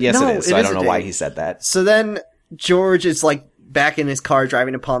 date? But yes, No, it is. So it I is don't a know why date. he said that. So then George is like back in his car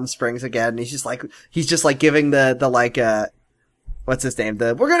driving to Palm Springs again, and he's just like giving the what's his name?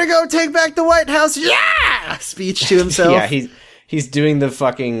 We're gonna go take back the White House, yeah! Speech to himself. Yeah, he's doing the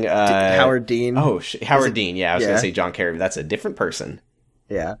fucking Howard Dean. Oh, Howard Dean. Yeah, I was Yeah. gonna say John Kerry, but that's a different person.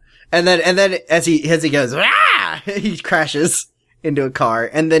 Yeah. And then as he goes, ah! He crashes into a car,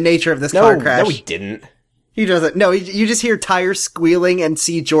 and the nature of this car crash. No, he didn't. He doesn't. No, you just hear tires squealing and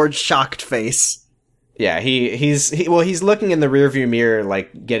see George's shocked face. Yeah, he's looking in the rearview mirror,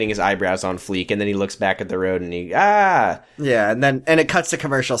 like getting his eyebrows on fleek, and then he looks back at the road and Yeah, and it cuts to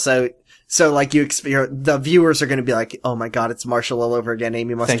commercial. So like the viewers are going to be like, oh my god, it's Marshall all over again.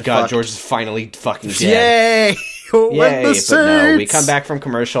 Amy must thank have God fucked. George is finally fucking dead. Yay! When Yay! the But no, we Saints- come back from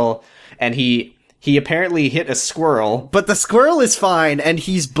commercial, and he apparently hit a squirrel. But the squirrel is fine, and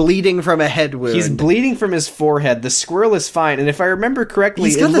he's bleeding from a head wound. He's bleeding from his forehead. The squirrel is fine, and if I remember correctly,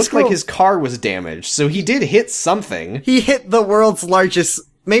 He's it got the looked squirrel- like his car was damaged. So he did hit something. He hit the world's largest.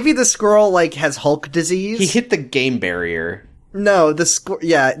 Maybe the squirrel like has Hulk disease. He hit the game barrier. No,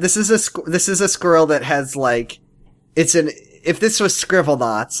 yeah, this is a squirrel that has like, if this was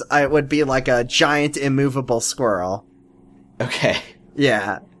Scribblenauts, it would be like a giant immovable squirrel. Okay.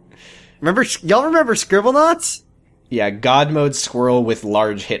 Yeah. Y'all remember Scribblenauts? Yeah, God mode squirrel with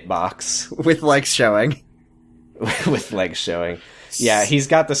large hitbox. With legs showing. With legs showing. Yeah, he's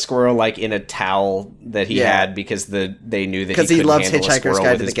got the squirrel like in a towel that he Yeah. had because they knew that Because he he couldn't loves handle a Hitchhiker's squirrel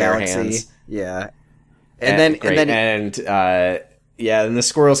Guide with to the his bare Galaxy. hands. Yeah. And And the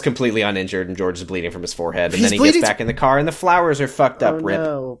squirrel's completely uninjured and George is bleeding from his forehead. And He's then he bleeding- gets back in the car and the flowers are fucked up. oh Rip.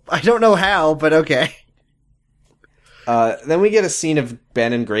 no. I don't know how, but okay. Then we get a scene of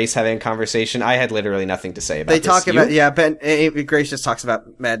Ben and Grace having a conversation. I had literally nothing to say about They this. talk You? about, Grace just talks about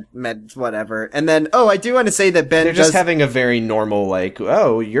med, whatever. And then, I do want to say that Ben They're does, just having a very normal, like,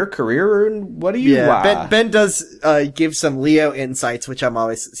 oh, your career, and what do you Ben does, give some Leo insights, which I'm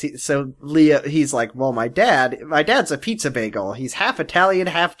always, so Leo, he's like, well, my dad's a pizza bagel. He's half Italian,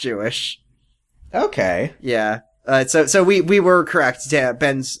 half Jewish. Okay. Yeah. So we were correct.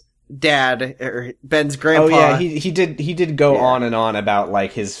 Ben's dad, or Ben's grandpa. Oh yeah, he did go Yeah. on and on about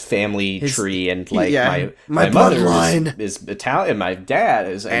like his family tree and like my mother bloodline is Italian, my dad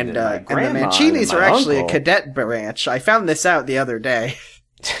is and my the grandma Mancinis and are my actually uncle. a cadet branch. I found this out the other day.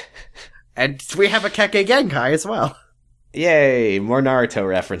 And we have a Kekkei Genkai as well. Yay, more Naruto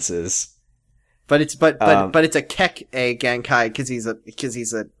references. But it's but it's a Kekkei Genkai because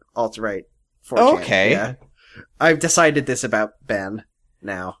he's a alt-right 4chan. Okay. Yeah. I've decided this about Ben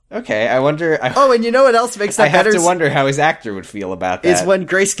now. Okay, I wonder. Oh, and you know what else makes that I have better? to wonder how his actor would feel about that. Is when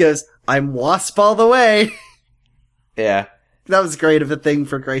Grace goes, "I'm Wasp all the way." Yeah, That was great of a thing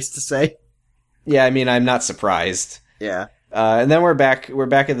for Grace to say. yeah. I mean, I'm not surprised. Yeah. And then we're back at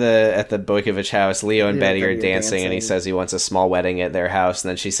the Boykovich house. Leo and Yeah, Betty are Betty are dancing, and he dancing. says he wants a small wedding at their house. And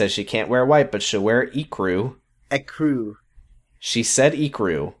then she says she can't wear white, but she'll wear ecru. Ecru. She said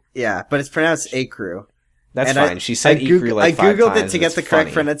ecru. Yeah, but it's pronounced Ecru. That's And fine. She said I ecru like I 5 googled times. it to get It's the correct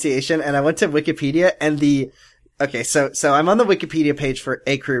funny. pronunciation, and I went to Wikipedia, and the Okay, so I'm on the Wikipedia page for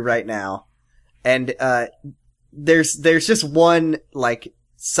Acrew right now, and there's just one like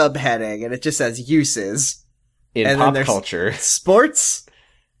subheading, and it just says uses In and then pop there's culture. sports,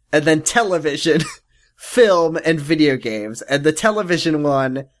 and then television, film, and video games. And the television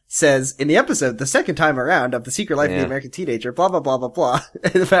one says in the episode, the second time around of The Secret Life of the Yeah. American Teenager, blah blah blah blah blah,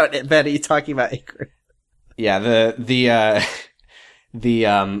 about Betty talking about Acrew. Yeah, the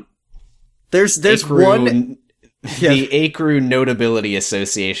There's Acrew, one. the Acrew Notability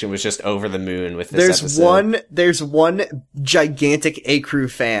Association was just over the moon with this episode. There's one gigantic Acrew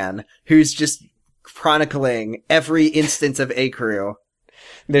fan who's just chronicling every instance of Acrew.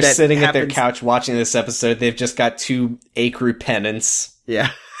 They're that sitting at their happens- couch watching this episode. They've just got 2 Acrew pennants.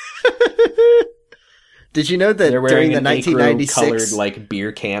 Yeah. Did you know that They're during wearing the an Acrew 1996 colored like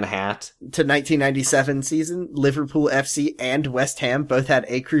beer can hat. to 1997 season, Liverpool FC and West Ham both had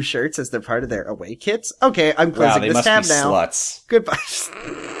Acrew shirts as they're part of their away kits? Okay, I'm Wow, closing they this must tab be now. sluts. Goodbye.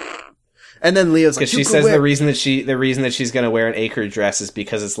 And then Leo's like, Because she "You can says wear-" the reason that she's gonna wear an Acrew dress is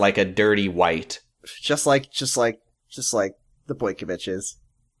because it's like a dirty white. just like the Boykoviches.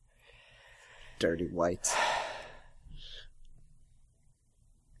 Dirty white.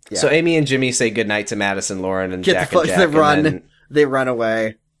 Yeah. So Amy and Jimmy say goodnight to Madison, Lauren, and Get Jack the fuck, and Jack. they and run. then- They run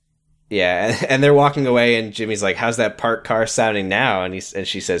away. yeah, and they're walking away, and Jimmy's like, "How's that parked car sounding now?" And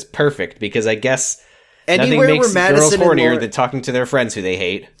she says, "Perfect," because I guess Anywhere nothing makes where Madison girls and hornier Lauren- than talking to their friends who they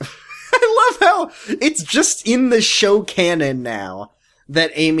hate. I love how it's just in the show canon now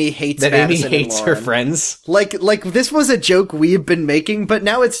that Amy hates That Madison Amy and hates her Lauren. friends. Like this was a joke we've been making, but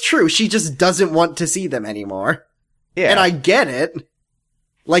now it's true. She just doesn't want to see them anymore. Yeah, And I get it.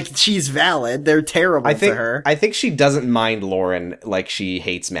 Like, she's valid. They're terrible I think to her. I think she doesn't mind Lauren like she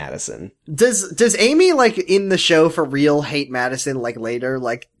hates Madison. Does Amy, like, in the show for real hate Madison, like, later?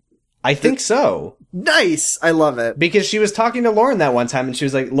 Like, I think so. nice! I love it. Because she was talking to Lauren that one time, and she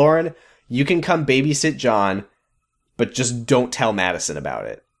was like, "Lauren, you can come babysit John, but just don't tell Madison about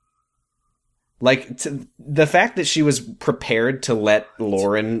it." Like, the fact that she was prepared to let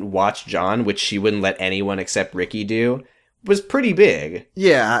Lauren watch John, which she wouldn't let anyone except Ricky do, was pretty big.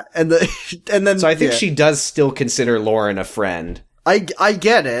 Yeah, and then So I think yeah. she does still consider Lauren a friend. I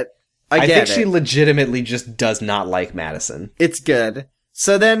get it. I think get it. she legitimately just does not like Madison. It's good.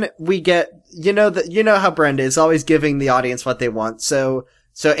 So then we get, you know how Brenda is always giving the audience what they want. So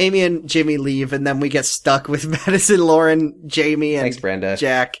Amy and Jimmy leave, and then we get stuck with Madison, Lauren, Jamie, and Thanks, Brenda.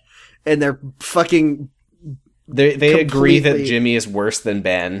 Jack, and they're fucking, They agree that completely- Jimmy is worse than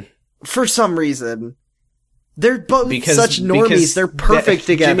Ben. for some reason, they're both such normies. They're perfect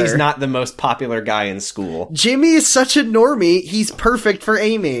together. Jimmy's not the most popular guy in school. Jimmy is such a normie. He's perfect for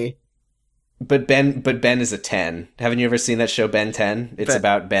Amy. But Ben is a 10. Haven't you ever seen that show Ben 10? It's Ben-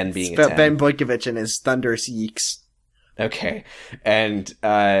 about Ben being It's a about 10. Ben Boykovich and his thunderous yeeks. Okay. And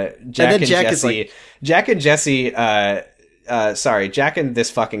Jack then and Jack is Jesse Jack and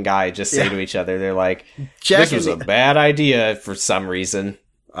this fucking guy just say Yeah. to each other, they're like, Jack this was a and- bad idea for some reason.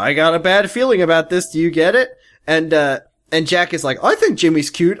 I got a bad feeling about this. Do you get it? And Jack is like, I think Jimmy's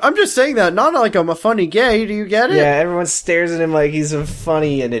cute. I'm just saying that, not like I'm a funny gay. Do you get it? Yeah, everyone stares at him like he's a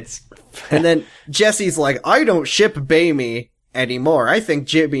funny, and it's... And then Jesse's like, I don't ship Bamey anymore. I think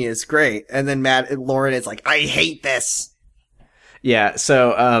Jimmy is great. And then Lauren is like, I hate this. Yeah,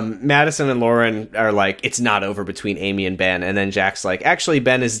 so Madison and Lauren are like, it's not over between Amy and Ben. And then Jack's like, actually,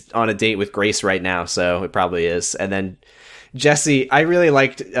 Ben is on a date with Grace right now, so it probably is. And then Jesse, I really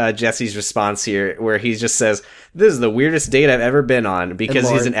liked Jesse's response here, where he just says, this is the weirdest date I've ever been on, because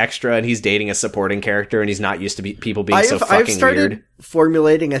he's an extra and he's dating a supporting character and he's not used to people being so fucking I've started weird.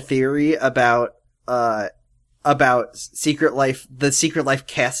 formulating a theory about Secret Life, the Secret Life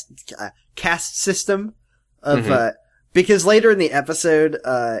cast system of, because later in the episode,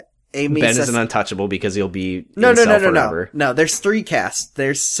 Amy Ben says, is an untouchable because he'll be no, forever. no, there's 3 casts.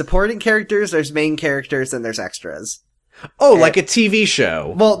 There's supporting characters, there's main characters, and there's extras. Oh, like a TV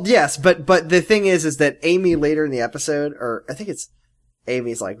show. Well, yes, but the thing is that Amy later in the episode, or I think it's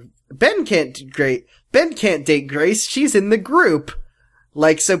Amy's like, Ben can't date Grace, she's in the group.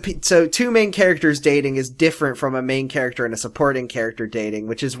 Like, so 2 main characters dating is different from a main character and a supporting character dating,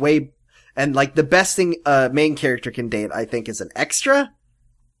 which is and like the best thing a main character can date, I think, is an extra.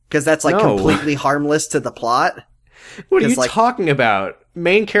 Cause that's like No. completely harmless to the plot. What are you 'cause, like- talking about?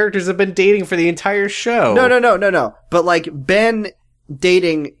 Main characters have been dating for the entire show. No. But like Ben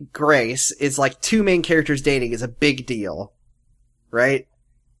dating Grace is like 2 main characters dating is a big deal. Right?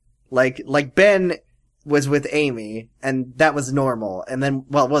 Like Ben was with Amy, and that was normal. And then,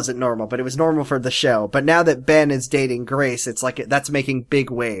 well, it wasn't normal, but it was normal for the show. But now that Ben is dating Grace, it's like, that's making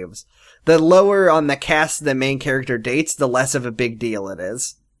big waves. The lower on the cast the main character dates, the less of a big deal it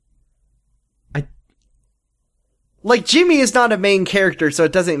is. Like, Jimmy is not a main character, so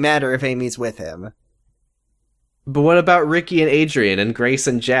it doesn't matter if Amy's with him. But what about Ricky and Adrian and Grace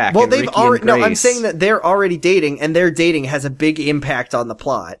and Jack? Well, and they've Ricky already, and no, Grace? I'm saying that they're already dating, and their dating has a big impact on the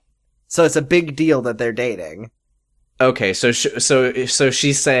plot. So it's a big deal that they're dating. Okay, so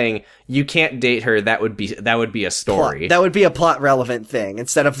she's saying you can't date her. That would be a story. That would be a plot relevant thing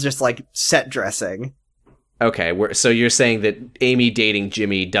instead of just like set dressing. Okay, so you're saying that Amy dating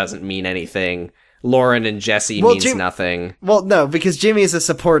Jimmy doesn't mean anything. Lauren and Jesse means nothing. Well, no, because Jimmy is a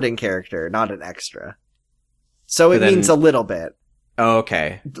supporting character, not an extra. So it means a little bit. Oh,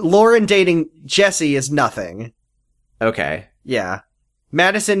 okay. Lauren dating Jesse is nothing. Okay. Yeah.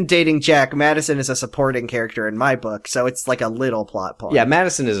 Madison dating Jack. Madison is a supporting character in my book, so it's like a little plot point. Yeah,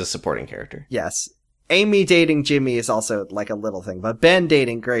 Madison is a supporting character. Yes. Amy dating Jimmy is also like a little thing, but Ben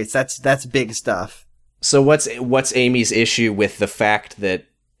dating Grace, that's big stuff. So what's Amy's issue with the fact that?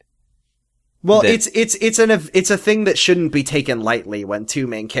 Well, it's a thing that shouldn't be taken lightly when two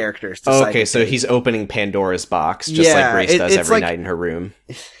main characters decide. Okay, so he's opening Pandora's box, just like Grace does every night in her room.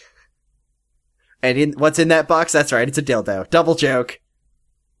 And what's in that box? That's right, it's a dildo. Double joke.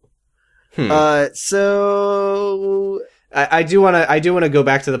 So I do want to go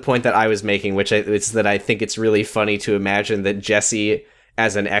back to the point that I was making, which is that I think it's really funny to imagine that Jesse,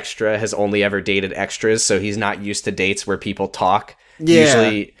 as an extra, has only ever dated extras, so he's not used to dates where people talk. Yeah.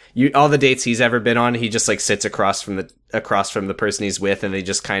 Usually, all the dates he's ever been on, he just like sits across from the person he's with, and they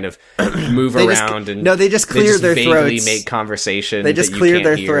just kind of move around they just clear their vaguely throats. make conversation. They just that you clear can't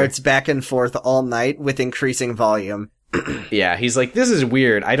their hear. throats back and forth all night with increasing volume. Yeah, he's like, this is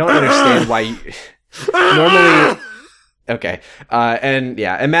weird. I don't understand why you... Normally... Okay. And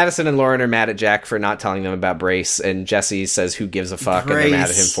Madison and Lauren are mad at Jack for not telling them about Brace, and Jesse says who gives a fuck, and they're mad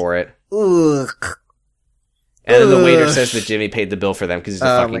at him for it. Ugh. And then the waiter says that Jimmy paid the bill for them because he's a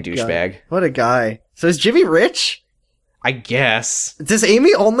fucking douchebag. What a guy. So is Jimmy rich? I guess. Does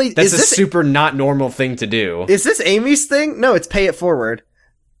Amy only... That's super not normal thing to do. Is this Amy's thing? No, it's pay it forward.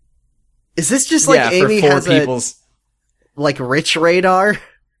 Is this just like Amy has people's... like rich radar?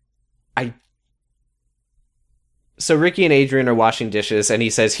 So Ricky and Adrian are washing dishes, and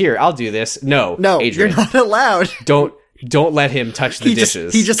he says, "Here, I'll do this." No, Adrian, you're not allowed. Don't let him touch the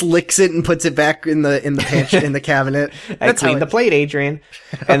dishes. He just licks it and puts it back in the pantry in the cabinet. I cleaned the plate, Adrian.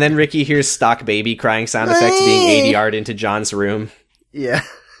 And then Ricky hears stock baby crying sound effects being ADR'd into John's room. Yeah.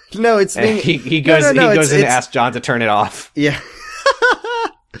 No, it's being... He goes in to ask John to turn it off. Yeah.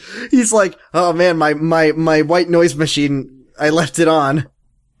 He's like, "Oh man, my white noise machine, I left it on."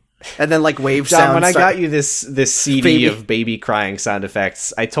 And then like wave John, sounds. when I got you this CD of baby crying sound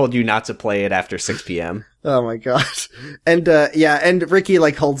effects, I told you not to play it after 6 p.m. Oh my god. And and Ricky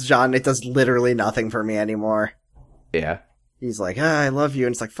like holds John. It does literally nothing for me anymore. Yeah. He's like, I love you.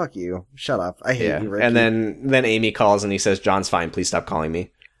 And it's like, fuck you. Shut up. I hate you, Ricky. And then Amy calls and he says, "John's fine. Please stop calling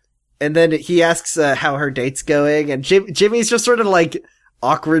me." And then he asks how her date's going. And Jimmy's just sort of like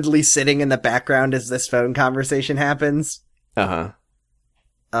awkwardly sitting in the background as this phone conversation happens. Uh-huh.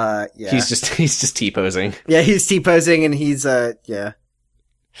 Yeah. He's just T-posing. Yeah, he's T-posing and he's, yeah.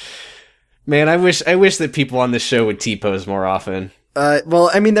 Man, I wish that people on this show would T-pose more often.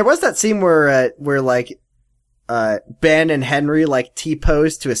 Well, I mean, there was that scene where like, Ben and Henry, like,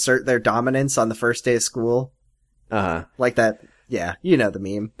 T-posed to assert their dominance on the first day of school. Uh-huh. Like that, yeah, you know the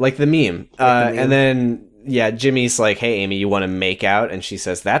meme. Like the meme. And then, Jimmy's like, "Hey, Amy, you want to make out?" And she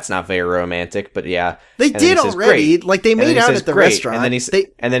says, "That's not very romantic, but yeah." They did already. "Great." Like, they made out at the restaurant.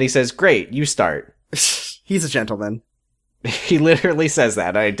 And then he says, "Great, you start." He's a gentleman. He literally says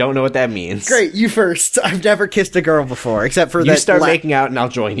that. I don't know what that means. "Great, you first. I've never kissed a girl before, except for that." You start making out and I'll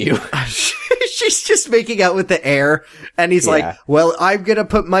join you. She's just making out with the air, and he's like, "Well, I'm gonna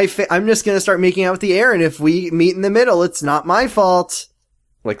put I'm just gonna start making out with the air, and if we meet in the middle, it's not my fault."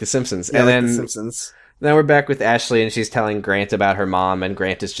 Like The Simpsons. Yeah, and like then The Simpsons. Then we're back with Ashley, and she's telling Grant about her mom, and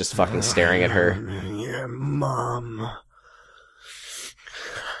Grant is just fucking staring at her. Your mom.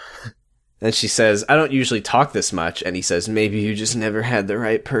 And she says, "I don't usually talk this much." And he says, "Maybe you just never had the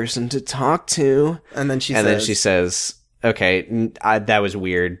right person to talk to." And then she says, "Okay, that was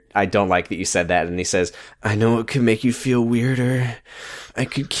weird. I don't like that you said that." And he says, "I know it could make you feel weirder. I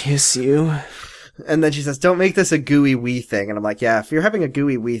could kiss you." And then she says, "Don't make this a gooey wee thing." And I'm like, yeah, if you're having a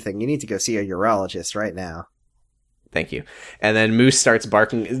gooey wee thing, you need to go see a urologist right now. Thank you. And then Moose starts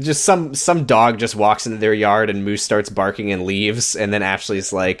barking. Just some dog just walks into their yard and Moose starts barking and leaves. And then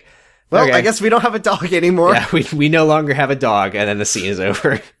Ashley's like, Well, Okay. I guess we don't have a dog anymore. Yeah, we no longer have a dog, and then the scene is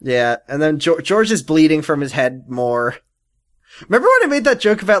over. Yeah, and then George is bleeding from his head more. Remember when I made that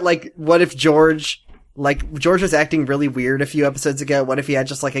joke about, like, what if George was acting really weird a few episodes ago? What if he had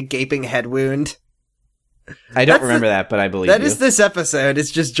just, like, a gaping head wound? I don't remember that, but I believe That you. is this episode.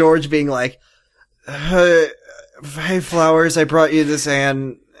 It's just George being like, hey, Flowers, I brought you this,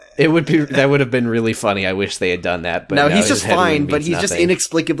 and... That would have been really funny. I wish they had done that, but no, no, he's his just head wound fine, but means he just nothing.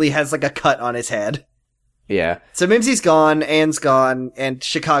 inexplicably has, like, a cut on his head. Yeah. So Mimsy's gone, Anne's gone, and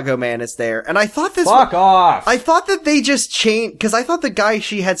Chicago Man is there. And I thought this... Fuck off! I thought that they just changed... Because I thought the guy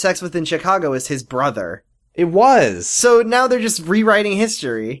she had sex with in Chicago is his brother. It was. So now they're just rewriting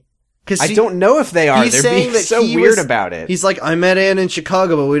history. I don't know if they are. He's They're saying being that so he weird was- about it. He's like, I met Anne in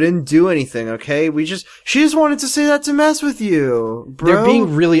Chicago, but we didn't do anything, okay? She just wanted to say that to mess with you, bro. They're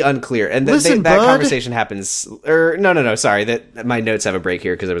being really unclear, and Listen, that bud. conversation happens. Or no, sorry. That my notes have a break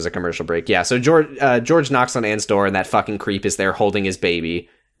here because it was a commercial break. Yeah, so George knocks on Anne's door, and that fucking creep is there holding his baby.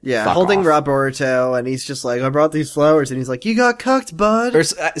 Yeah, Fuck holding off. Rob Boruto, and he's just like, I brought these flowers, and he's like, you got cucked, bud. Or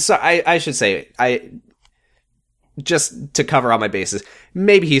so I should say just to cover all my bases,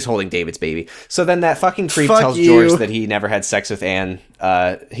 maybe he's holding David's baby. So then that fucking creep Fuck tells you. George that he never had sex with Anne.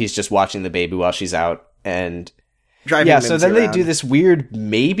 He's just watching the baby while she's out, and Driving yeah. So Mimsy then they around. do this weird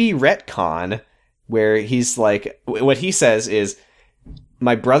maybe retcon where he's like, what he says is,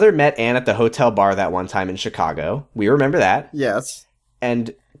 my brother met Anne at the hotel bar that one time in Chicago. We remember that. Yes.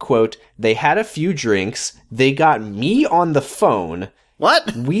 And quote, they had a few drinks. They got me on the phone.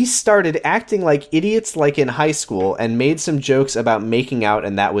 What? We started acting like idiots like in high school and made some jokes about making out,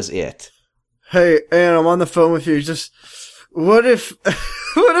 and that was it. Hey, Anne, I'm on the phone with you. Just, what if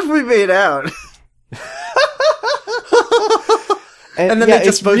we made out? And, then yeah, they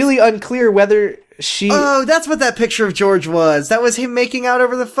just it's really unclear whether she... Oh, that's what that picture of George was. That was him making out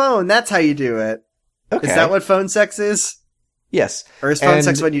over the phone. That's how you do it. okay. Is that what phone sex is? Yes. Or is phone And-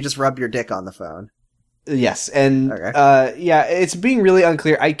 sex when you just rub your dick on the phone? Yes, and Okay. yeah, it's being really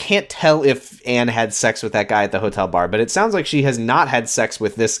unclear. I can't tell if Anne had sex with that guy at the hotel bar, but it sounds like she has not had sex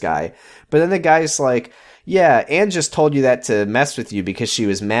with this guy. But then the guy's like, yeah, Anne just told you that to mess with you because she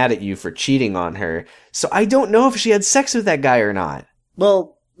was mad at you for cheating on her. So I don't know if she had sex with that guy or not.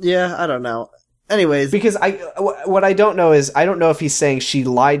 Well, yeah, I don't know. Anyways, Because what I don't know is, I don't know if he's saying she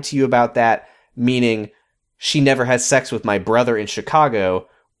lied to you about that, meaning she never had sex with my brother in Chicago,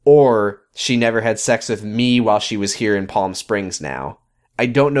 or she never had sex with me while she was here in Palm Springs now. I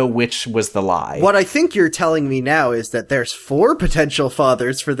don't know which was the lie. what I think you're telling me now is that there's 4 potential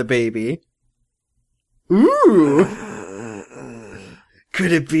fathers for the baby. Ooh.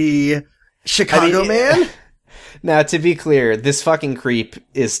 Could it be Chicago Man? Now, to be clear, this fucking creep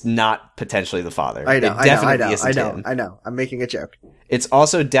is not potentially the father. I know, It definitely isn't him. I know. I'm making a joke. It's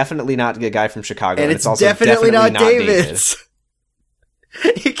also definitely not the guy from Chicago, And and it's also definitely not David. David's.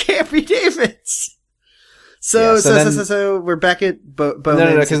 It can't be David's. So, Yeah, so so we're back at Bowman's.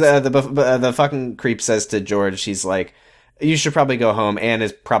 No, because the fucking creep says to George, he's like, you should probably go home. Anne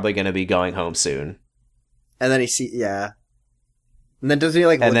is probably going to be going home soon. And then yeah. And then doesn't he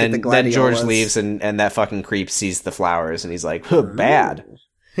like And look at the then gladiolas? George leaves, and that fucking creep sees the flowers, and he's like, huh, bad.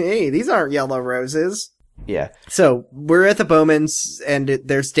 Hey, these aren't yellow roses. Yeah. So we're at the Bowmans, and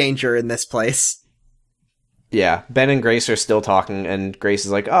there's danger in this place. Yeah. Ben and Grace are still talking, and Grace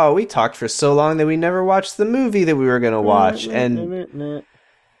is like, oh, we talked for so long that we never watched the movie that we were going to watch. And,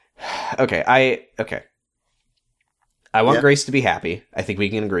 okay. I want Yeah. Grace to be happy. I think we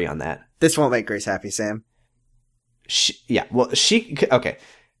can agree on that. This won't make Grace happy, Sam. Okay.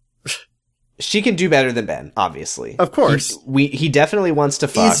 She can do better than Ben, obviously. Of course. He definitely wants to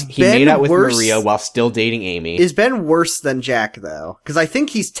fuck. Is He Ben made out with worse- Maria while still dating Amy. Is Ben worse than Jack, though? Because I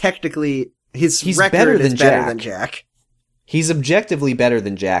think he's technically... His He's record better is than better Jack. than Jack. He's objectively better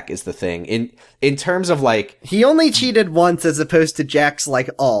than Jack is the thing. In terms of like, He only cheated once as opposed to Jack's like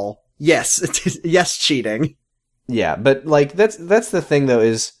all. Yes. Yes, cheating. yeah, but like that's the thing though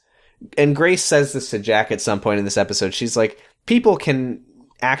is, and Grace says this to Jack at some point in this episode. She's like, people can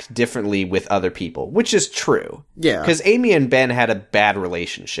act differently with other people, which is true. Yeah. Because Amy and Ben had a bad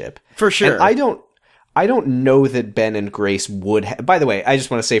relationship. For sure. And I don't know that Ben and Grace would by the way, I just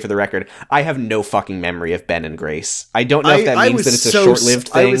want to say for the record, I have no fucking memory of Ben and Grace. I don't know if that I means was that it's a so- short-lived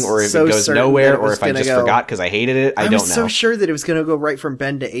I thing was or if so it goes certain that nowhere it or was if I gonna just go- forgot because I hated it. I don't was know. so sure that it was going to go right from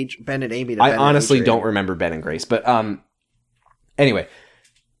Ben and Amy to I Ben honestly and don't Adrian. remember Ben and Grace, but anyway,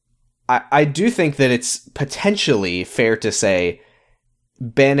 I do think that it's potentially fair to say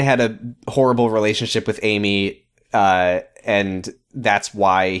Ben had a horrible relationship with Amy, and that's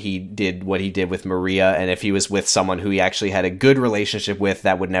why he did what he did with Maria, and if he was with someone who he actually had a good relationship with,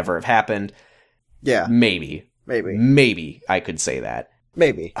 that would never have happened. Yeah. Maybe I could say that.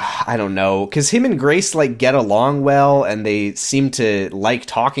 Maybe. I don't know, because him and Grace, like, get along well, and they seem to like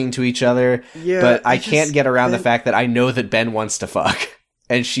talking to each other, but I can't get around the fact that I know that Ben wants to fuck,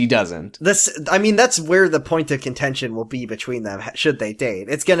 and she doesn't. That's where the point of contention will be between them, should they date.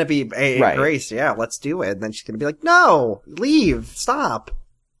 It's gonna be, hey, Right. Grace, yeah, let's do it, and then she's gonna be like, no, leave, stop.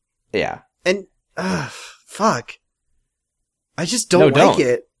 Yeah. And, fuck. I just don't like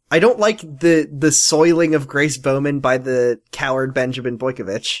it. I don't like the soiling of Grace Bowman by the coward Benjamin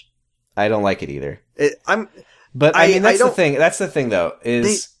Boykovich. I don't like it either. But I mean, that's the thing. That's the thing, though,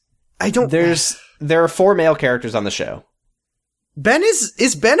 is there are 4 male characters on the show. Ben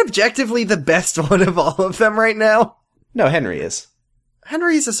is Ben objectively the best one of all of them right now? No, Henry is.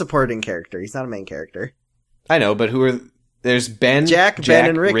 Henry's a supporting character. He's not a main character. I know, but there's Ben, Jack, Ben,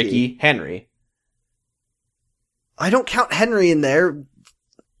 and Ricky, Henry. I don't count Henry in there.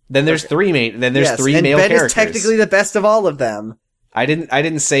 Then there's 3 main. Then there's 3 and male Ben characters. is technically the best of all of them. I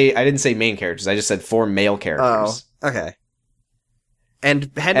didn't say main characters. I just said 4 male characters. Oh, okay.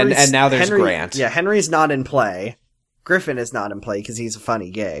 And Henry's, and now there's Grant. Yeah, Henry's not in play. Griffin is not in play because he's a funny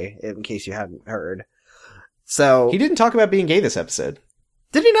gay, in case you hadn't heard. So He didn't talk about being gay this episode.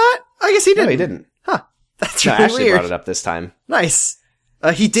 did he not? I guess he didn't. No, he didn't. Huh. That's No, really Ashley weird. brought it up this time. Nice.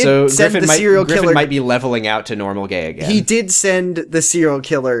 He did So send Griffin the serial Griffin killer. might be leveling out to normal gay again. He did send the serial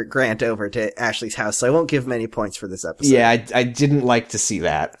killer Grant over to Ashley's house, so I won't give him any points for this episode. Yeah, I didn't like to see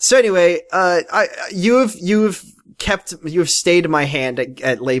that. So anyway, you've stayed my hand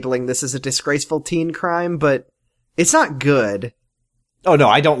at labeling this as a disgraceful teen crime, but it's not good. Oh no,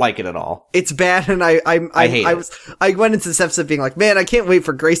 I don't like it at all. It's bad, and I hate it. I went into this episode being like, man, I can't wait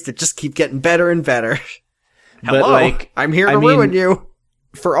for Grace to just keep getting better and better. But, Hello, like, I'm here to I mean, ruin you.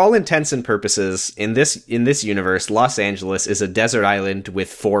 For all intents and purposes, in this universe, Los Angeles is a desert island with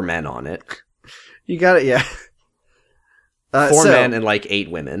 4 men on it. You got it, yeah. 4 men and like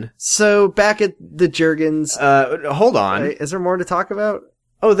 8 women. So back at the Jurgens, Hold on. is there more to talk about?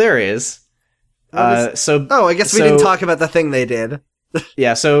 Oh, there is. I guess we didn't talk about the thing they did.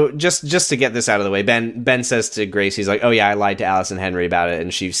 Yeah, so just to get this out of the way, Ben says to Grace, he's like, oh yeah, I lied to Alice and Henry about it,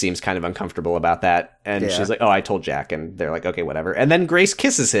 and she seems kind of uncomfortable about that, and Yeah. she's like, oh, I told Jack, and they're like, okay, whatever. And then Grace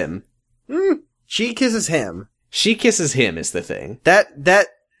kisses him. She kisses him. She kisses him is the thing. That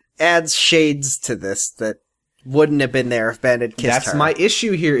adds shades to this that wouldn't have been there if Ben had kissed her. That's my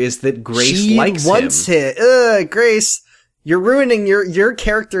issue here, is that Grace she likes wants him. Grace, you're ruining your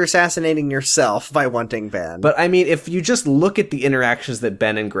character assassinating yourself by wanting Ben. But I mean, if you just look at the interactions that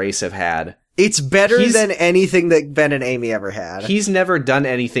Ben and Grace have had, it's better He's- than anything that Ben and Amy ever had. he's never done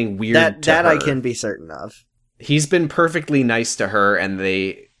anything weird to that her. I can be certain of. He's been perfectly nice to her, and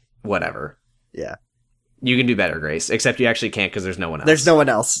whatever. Yeah. You can do better, Grace. Except you actually can't because there's no one else. There's no one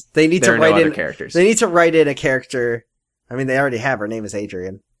else. They need There to are no write other in characters. They need to write in a character. I mean, they already have. Her name is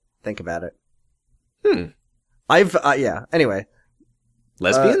Adrian. Think about it. Yeah. Anyway.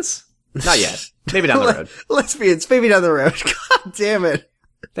 Lesbians? Not yet. Maybe down the road. Lesbians, maybe down the road. God damn it.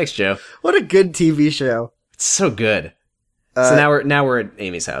 Thanks, Joe. What a good TV show. It's so good. So now we're at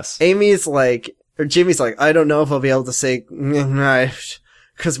Amy's house. Amy's like, or Jimmy's like, I don't know if I'll be able to say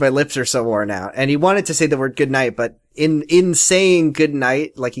because my lips are so worn out. And he wanted to say the word good night, but in saying good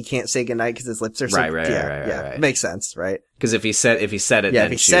night, like he can't say good night because his lips are so Right. Makes sense, right? Because if he said it, Yeah, then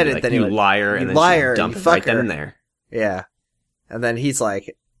if he she'd said be it, like, then he you would- liar, you and then liar, she'd dump you it right fucker. then and there. Yeah. And then he's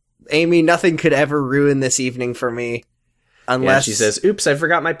like, Amy, nothing could ever ruin this evening for me. Yeah, Unless she says, "Oops, I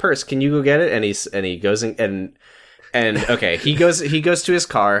forgot my purse. Can you go get it?" And he goes and okay, he goes to his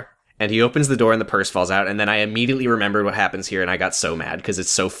car and he opens the door and the purse falls out. And then I immediately remembered what happens here, and I got so mad because it's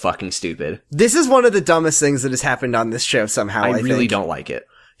so fucking stupid. this is one of the dumbest things that has happened on this show somehow. I really think. don't like it.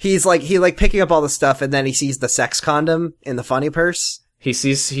 He's like, picking up all the stuff and then he sees the sex condom in the funny purse. He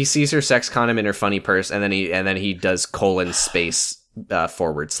sees her sex condom in her funny purse, and then he does :space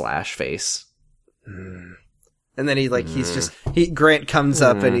 / face. And then Grant comes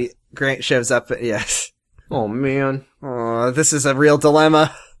up and Grant shows up. Yes. Oh man, Oh, this is a real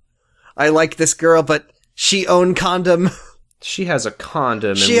dilemma. I like this girl, but she owned condom. she has a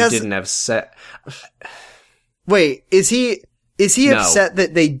condom, and She we has- didn't have sex. Wait, is he No. upset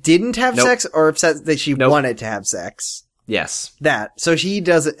that they didn't have Nope. sex or upset that she Nope. wanted to have sex? Yes, So she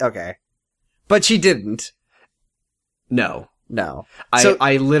doesn't, okay. But she didn't. no. No. So,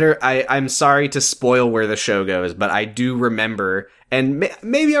 I'm sorry to spoil where the show goes, but I do remember, and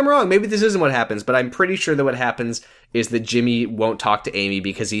maybe I'm wrong, maybe this isn't what happens, but I'm pretty sure that what happens is that Jimmy won't talk to Amy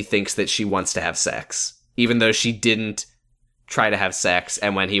because he thinks that she wants to have sex, even though she didn't try to have sex,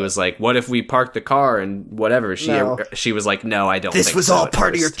 and when he was like, "What if we parked the car and whatever?" She was like, "No, I don't." This think was so all at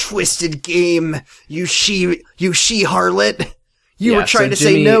part of your first." twisted game, you she harlot. You Yeah, were trying so to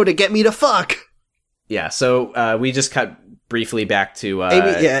say Jimmy- no to get me to fuck. Yeah, so we just cut briefly back to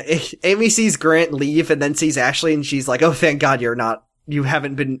Amy sees Grant leave and then sees Ashley, and she's like, "Oh, thank God you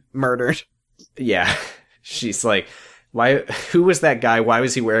haven't been murdered." Yeah, she's like, "Why? Who was that guy? Why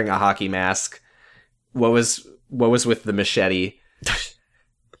was he wearing a hockey mask? What was with the machete?"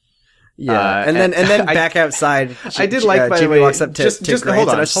 Yeah, and then I- back outside, I did like, by the Jimmy way, walks up to just Grant, hold and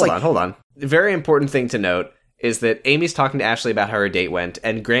on, I was just like, hold on. Very important thing to note is that Amy's talking to Ashley about how her date went,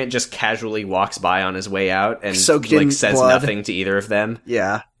 and Grant just casually walks by on his way out and Soaked in says blood. nothing to either of them,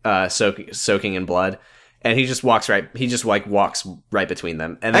 yeah. soaking in blood. And he just walks right between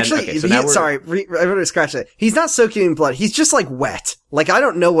them. And then, Actually, okay, so now we're, I want to scratch that. He's not soaking in blood. He's just like wet. Like, I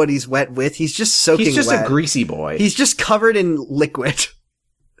don't know what he's wet with. He's just soaking he's just wet. a greasy boy. He's just covered in liquid.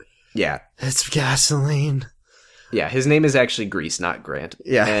 Yeah. It's gasoline. Yeah, his name is actually Grease, not Grant.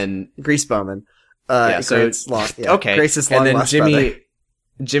 Yeah. And Grease Bowman. so Grant's long, okay. Grace's And long then lost brother.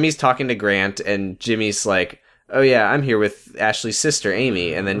 Jimmy's talking to Grant, and Jimmy's like, "Oh yeah, I'm here with Ashley's sister,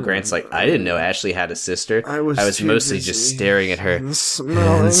 Amy." And then Grant's like, "I didn't know Ashley had a sister. I was too mostly busy just staring at her." and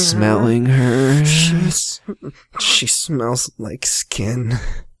smelling her. She smells like skin.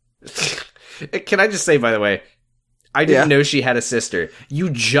 Can I just say, by the way, I didn't Yeah. know she had a sister. You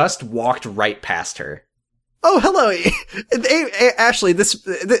just walked right past her. Oh, hello, Ashley.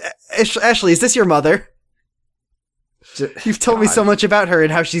 Ashley, is this your mother? You've told me God. so much about her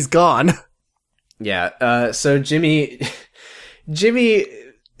and how she's gone. Yeah, so Jimmy,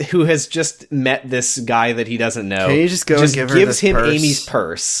 who has just met this guy that he doesn't know, Can you just go and give her gives this him purse? Amy's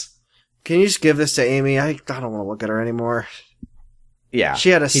purse. Can you just give this to Amy? I don't want to look at her anymore. Yeah, She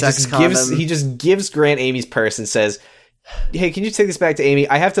had a he sex just condom. He just gives Grant Amy's purse and says, "Hey, can you take this back to Amy?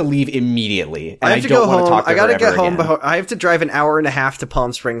 I have to leave immediately, and I have to don't go want home. to talk to I gotta her get ever home. again." I have to drive an hour and a half to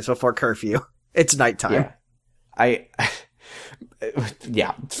Palm Springs before curfew. It's nighttime. Yeah,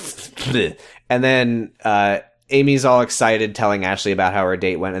 yeah, and then Amy's all excited, telling Ashley about how her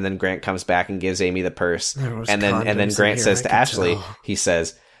date went, and then Grant comes back and gives Amy the purse, There was and then condoms in Grant here, says I to could Ashley, tell. he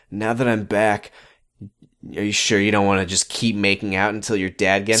says, "Now that I'm back, are you sure you don't want to just keep making out until your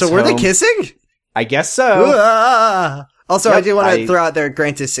dad gets So home?" were they kissing? I guess so. Ah! Also, Yep, I do want to I- throw out there,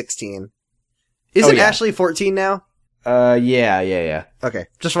 Grant is 16. Isn't yeah. Ashley 14 now? Yeah. Okay,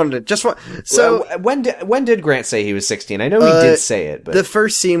 so So when did Grant say he was 16? I know he did say it, but the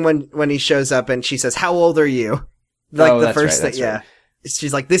first scene when he shows up and she says, "How old are you?" Like Oh, the that's first right, thing, that's yeah.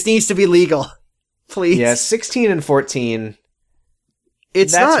 She's like, "This needs to be legal, please." yeah, 16 and 14.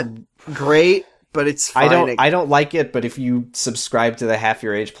 it's that's- not great, but it's fine. I don't like it, but if you subscribe to the half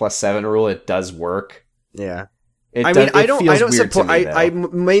your age plus 7 rule, it does work. yeah. It I does- mean, it I don't feels weird support. to me, though. I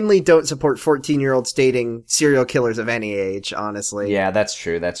mainly don't support 14-year-olds dating serial killers of any age. Honestly, Yeah, that's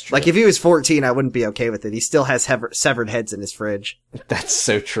true. That's true. Like if he was 14, I wouldn't be okay with it. He still has severed heads in his fridge. That's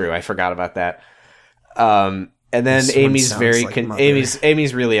so true. I forgot about that. And then This one Amy's sounds very like mother.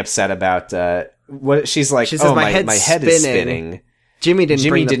 Amy's really upset about what she's like. She says, "Oh, "My my head's head is spinning." spinning. Jimmy didn't Jimmy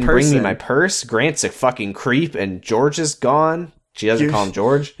bring didn't the bring me person. my purse. Grant's a fucking creep, and George is gone." She doesn't You- call him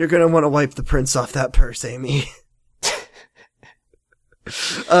George. You're gonna want to wipe the prints off that purse, Amy.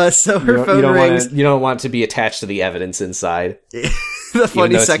 So her phone rings. You don't want to be attached to the evidence inside. The Even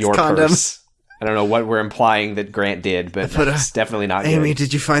funny though it's sex your condom. Purse. I don't know what we're implying that Grant did, but put a- it's definitely not Amy, good.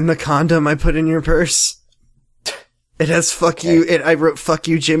 did you find the condom I put in your purse? It has "fuck you." I wrote "fuck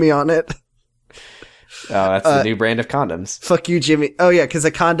you, Jimmy" on it. Oh, that's the new brand of condoms. Fuck you, Jimmy. Oh yeah, because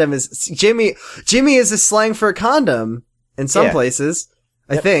a condom is Jimmy. Jimmy is a slang for a condom in some Yeah. places.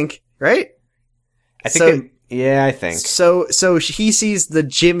 I think, right? I think. I think. So he sees the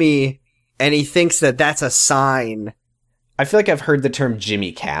Jimmy, and he thinks that that's a sign. I feel like I've heard the term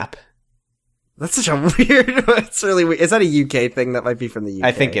Jimmy Cap. That's such a weird. It's really weird. Is that a UK thing? That might be from the UK.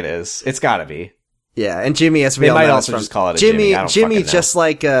 I think it is. It's gotta be. Yeah, and Jimmy, as we They all might know, also is from just call it a Jimmy. Jimmy. I don't fucking know. Just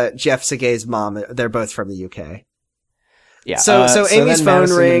like Jeff Segay's mom, they're both from the UK. Yeah. So Amy's then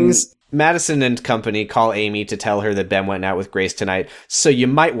phone rings. Madison and company call Amy to tell her that Ben went out with Grace tonight, so you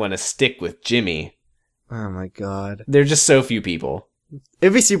might want to stick with Jimmy. Oh my god. There are just so few people.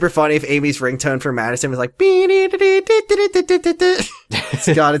 It'd be super funny if Amy's ringtone for Madison was like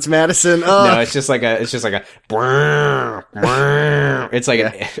God, it's Madison. Oh. No, it's just like a it's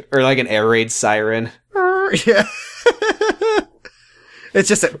like an air raid siren. Yeah. It's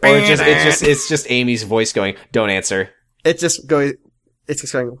just a Or it's just Amy's voice going, "Don't answer." it just goes it's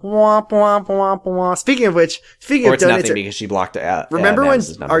just going womp womp womp womp. Speaking of which, Or it's nothing because she blocked it out. remember when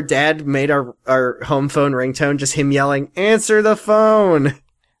Madison's number. our dad made our home phone ringtone just him yelling, "Answer the phone"?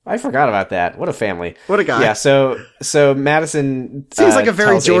 I forgot about that. What a family. What a guy. Yeah, so Madison Seems like a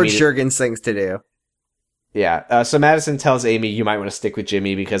very tells George Amy Juergens things to do. Yeah, so Madison tells Amy you might want to stick with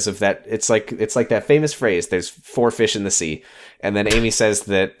Jimmy because of that. It's like that famous phrase, there's 4 fish in the sea. And then Amy says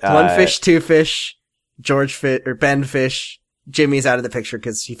that... 1 fish, 2 fish, George fish, or Ben fish. Jimmy's out of the picture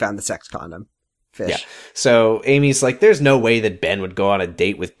because he found the sex condom. Fish. Yeah. So Amy's like, there's no way that Ben would go on a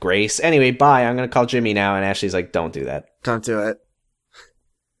date with Grace. Anyway, bye, I'm going to call Jimmy now. And Ashley's like, don't do that. Don't do it.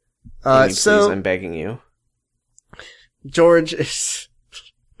 Amy, please, So I'm begging you. George is...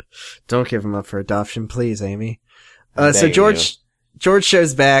 Don't give him up for adoption, please, Amy. I'm So begging George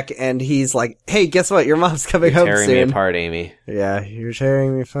shows back and he's like, "Hey, guess what? Your mom's coming You're home tearing soon." me apart, Amy. Yeah, you're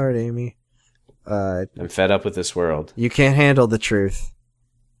tearing me apart, Amy. I'm fed up with this world. You can't handle the truth.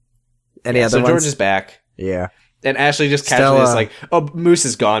 Any other so ones? George is back. Yeah. And Ashley just casually Stella. is like, oh, Moose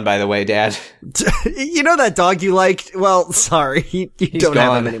is gone, by the way, Dad. You know that dog you liked? Well, sorry, you don't have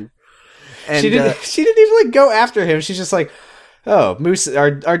gone. him anymore. And She didn't even like go after him. She's just like, oh, Moose,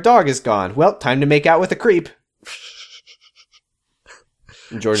 our dog is gone. Well, time to make out with a creep.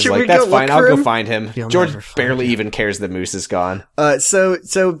 And George is Should we like, that's go fine. look I'll for go him? find him. You'll George never find barely him. even cares that Moose is gone. So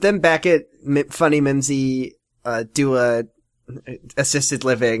then back at Funny Mimsy, do a assisted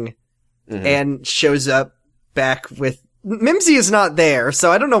living Mhm. and shows up back with Mimsy is not there,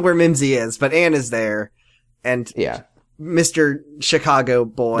 so I don't know where Mimsy is, but Anne is there, and Yeah, Mr. Chicago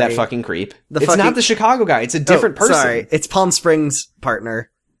boy. that fucking creep. The It's fucking- not the Chicago guy. It's a different person. Sorry, it's Palm Springs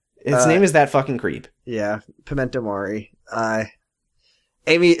partner. His name is that fucking creep. Yeah, Pimento Mori. Anne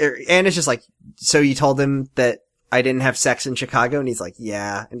is just like, so you told him that I didn't have sex in Chicago? And he's like,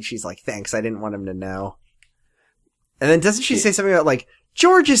 yeah. And she's like, thanks, I didn't want him to know. And then doesn't she say something about like,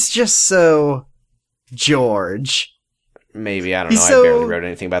 George is just so George? Maybe, I don't He's know. so I barely wrote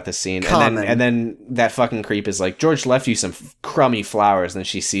anything about this scene. common. And then that fucking creep is like, George left you some crummy flowers. And then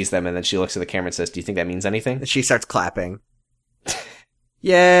she sees them and then she looks at the camera and says, do you think that means anything? And she starts clapping.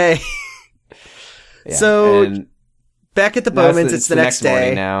 Yay. Yeah. So, and back at the that's Bowmans, it's the next morning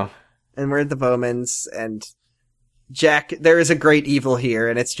day. now. And we're at the Bowmans, and Jack, there is a great evil here,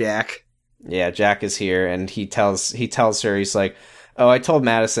 and it's Jack. Yeah, Jack is here and he tells her, he's like, oh, I told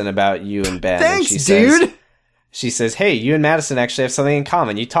Madison about you and Ben. Thanks, and dude! She says, hey, you and Madison actually have something in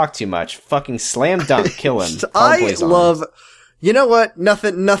common. You talk too much. Fucking slam dunk, kill him. I love... You know what?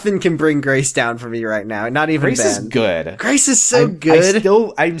 Nothing can bring Grace down for me right now. Not even Grace Ben. is good. Grace is so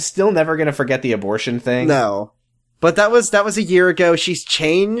good. I'm still never gonna forget the abortion thing. No. But that was a year ago. She's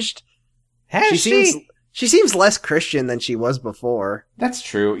changed. Has She seems less Christian than she was before. That's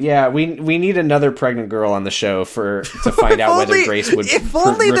true. Yeah, we need another pregnant girl on the show to find out whether only- Grace would if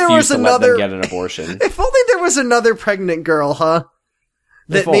only there refuse was to let them another- get an abortion. If only there was another pregnant girl, huh?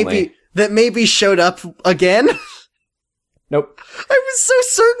 If only. That maybe showed up again. Nope. I was so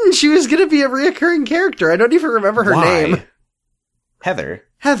certain she was going to be a reoccurring character. I don't even remember her Why? name. Heather.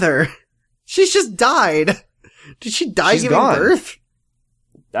 Heather. She's just died. Did she die She's giving gone. birth?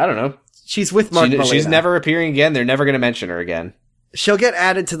 I don't know. She's with Mark Molina. She's never appearing again. They're never going to mention her again. She'll get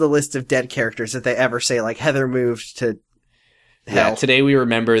added to the list of dead characters if they ever say, like, Heather moved to hell. Yeah, today we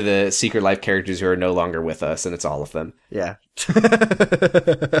remember the Secret Life characters who are no longer with us, and it's all of them. Yeah.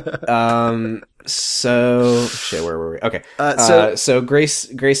 So shit, where were we? Okay. So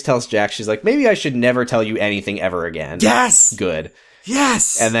Grace tells Jack, she's like, maybe I should never tell you anything ever again. Yes! Good.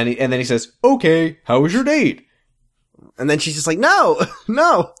 Yes! And then he says, okay, how was your date? And then she's just like, no!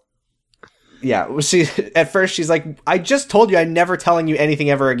 No! Yeah, at first she's like, I just told you I'm never telling you anything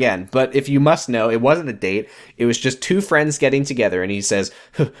ever again. But if you must know, it wasn't a date. It was just 2 friends getting together. And he says,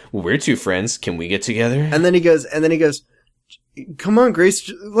 well, we're 2 friends. Can we get together? And then he goes, come on,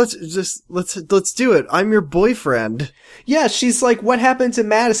 Grace, let's do it. I'm your boyfriend. Yeah, she's like, what happened to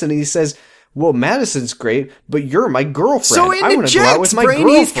Madison? And he says, well, Madison's great, but you're my girlfriend. So I in want to go out Jack's with my brain,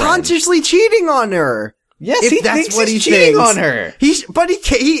 girlfriend. he's consciously cheating on her. Yes, If he that's thinks what he's he cheating thinks. on her. He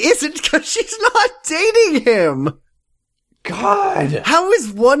isn't because she's not dating him. God. How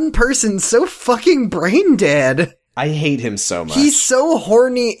is one person so fucking brain dead? I hate him so much. He's so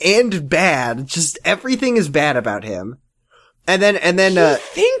horny and bad. Just everything is bad about him. And then, he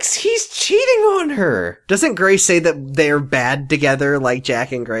thinks he's cheating on her. doesn't Grace say that they're bad together like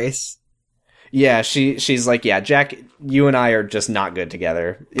Jack and Grace? Yeah, she's like, yeah, Jack, you and I are just not good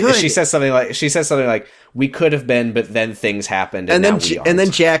together. Good. She says something like, we could have been, but then things happened, and now we aren't. And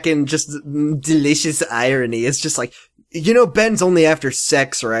then Jack, in just delicious irony, is just like, you know Ben's only after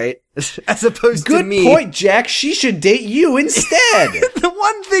sex, right? As opposed to Good me. point, Jack. She should date you instead. The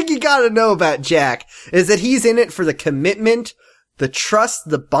one thing you gotta know about Jack is that he's in it for the commitment, the trust,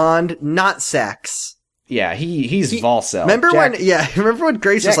 the bond, not sex. Yeah, he's Volcel. Remember Jack, when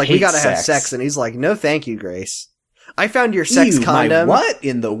Grace was Jack like, we hates gotta have sex. sex, and he's like, no thank you, Grace. I found your sex Ew, condom. My what?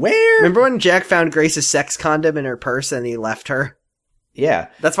 In the where? Remember when Jack found Grace's sex condom in her purse and he left her? Yeah.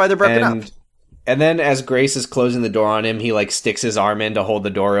 That's why they're broken up. And then as Grace is closing the door on him, he like sticks his arm in to hold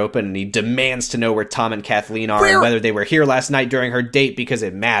the door open, and he demands to know where Tom and Kathleen are and whether they were here last night during her date because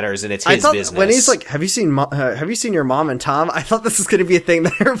it matters and it's his business. When he's like, have you seen your mom and Tom? I thought this was going to be a thing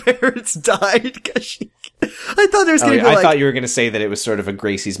that her parents died because I thought there was going to be I thought you were going to say that it was sort of a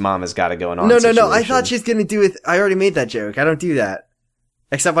Gracie's mom has got to go on. No. I situation. thought she's going to do it. I already made that joke. I don't do that.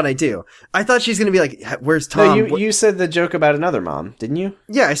 Except when I do. I thought she's going to be like, where's Tom? No, you said the joke about another mom, didn't you?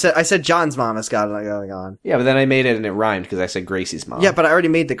 Yeah, I said John's mom has got it going on. Yeah, but then I made it and it rhymed because I said Gracie's mom. Yeah, but I already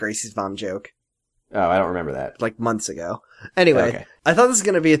made the Gracie's mom joke. Oh, I don't remember that. Like months ago. Anyway, Okay. I thought this was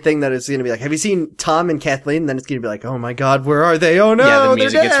going to be a thing that is going to be like, have you seen Tom and Kathleen? Then it's going to be like, oh my god, where are they? Oh no, Yeah, the they're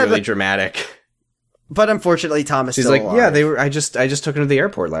music gets dead. really dramatic. But unfortunately, Tom is She's still like, alive. yeah, they were. I just took him to the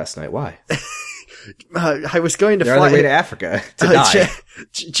airport last night. Why? I was going to They're fly. on their way to Africa to die.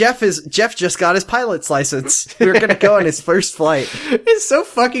 Jeff just got his pilot's license. We were going to go on his first flight. It's so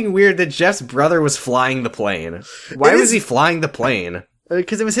fucking weird that Jeff's brother was flying the plane. Why It was is- he flying the plane?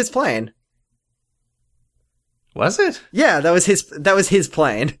 Because it was his plane. Was it? Yeah, that was his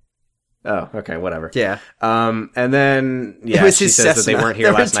plane. Oh, okay, whatever. Yeah. And then yeah, was she his says that they Cessna. weren't here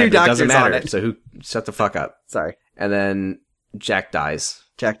There were last two night. But it doesn't doctors on matter. it. So who? Shut the fuck up. Sorry. And then Jack dies.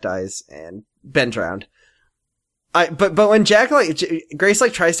 Jack dies and Ben drowned. But when Jack Grace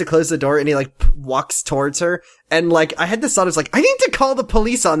tries to close the door and he walks towards her and I had this thought, I was like, I need to call the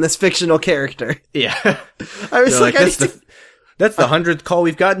police on this fictional character. Yeah. I was like, I need to. That's the 100th call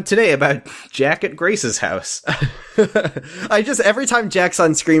we've gotten today about Jack at Grace's house. Every time Jack's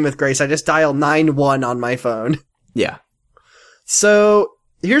on screen with Grace, I just dial 9-1 on my phone. Yeah. So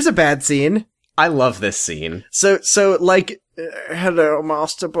here's a bad scene. I love this scene. So hello,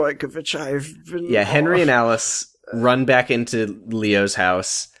 Master Boykovich. I've been. Yeah, Henry and Alice run back into Leo's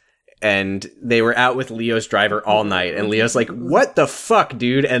house, and they were out with Leo's driver all night. And Leo's like, "What the fuck,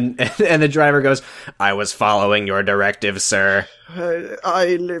 dude?" And the driver goes, "I was following your directive, sir."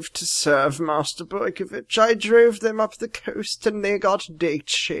 I live to serve, Master Boykovich. I drove them up the coast, and they got date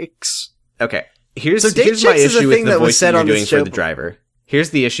shakes. Okay, here's So date here's my shakes is a issue with thing the that was voice said that you're on this doing show for the driver.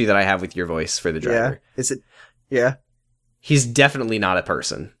 Here's the issue that I have with your voice for the driver. Yeah. Is it? Yeah. He's definitely not a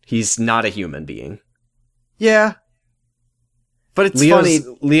person. He's not a human being. Yeah. But it's funny.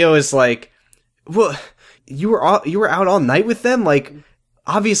 Leo is like, well, you were out all night with them? Like,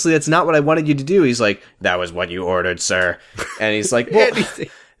 obviously that's not what I wanted you to do. He's like, that was what you ordered, sir. And he's like, well,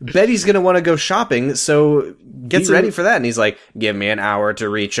 Betty's gonna want to go shopping, so get ready for that. And he's like, give me an hour to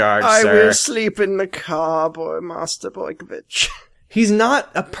recharge, I sir. will sleep in the car, Master Boykovich. He's not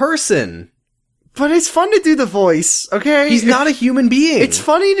a person. But it's fun to do the voice, okay? He's not a human being. It's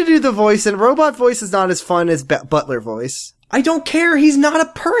funny to do the voice, and robot voice is not as fun as Butler voice. I don't care. He's not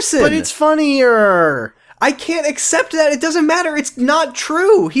a person. But it's funnier. I can't accept that. It doesn't matter. It's not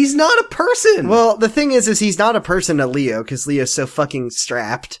true. He's not a person. Well, the thing is he's not a person to Leo, because Leo's so fucking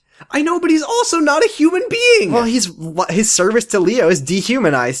strapped. I know, but he's also not a human being. Well, his service to Leo has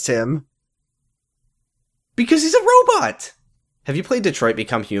dehumanized him. Because he's a robot. Have you played Detroit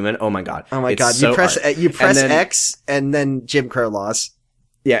Become Human? Oh my god. Oh my It's god, so you press hard. X, and then Jim Crow laws.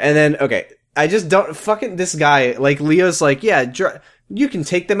 Yeah, and then, okay. I just don't, fucking, this guy, Leo's like, yeah, you can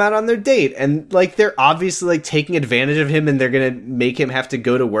take them out on their date. And, they're obviously, taking advantage of him and they're gonna make him have to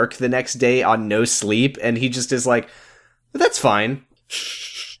go to work the next day on no sleep. And he just is like, that's fine.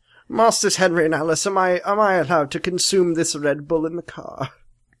 Masters Henry and Alice, am I allowed to consume this Red Bull in the car?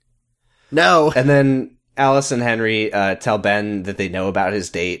 No. And then Alice and Henry tell Ben that they know about his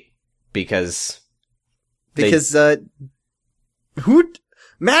date because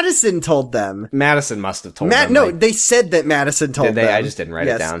Madison told them. Madison must have told them. No, they said that Madison told Did they? them. I just didn't write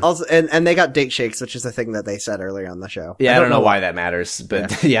it down. Also, and they got date shakes, which is the thing that they said earlier on the show. Yeah, I don't know why that matters,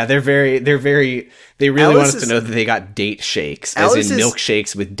 but yeah, they really want us to know that they got date shakes, as in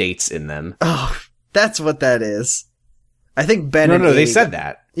milkshakes with dates in them. Oh, that's what that is. I think Ben. No, they said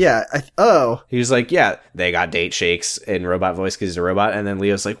that. Yeah. He was like, yeah, they got date shakes in robot voice because he's a robot, and then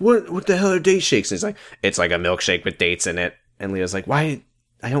Leo's like, what the hell are date shakes? And he's like, it's like a milkshake with dates in it, and Leo's like, why?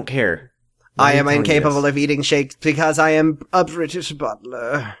 I don't care. I am incapable of eating shakes because I am a British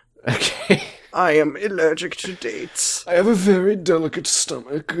butler. Okay. I am allergic to dates. I have a very delicate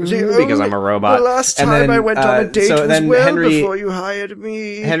stomach. Because only- I'm a robot. The last And time then, I went on a date so was then well Henry, before you hired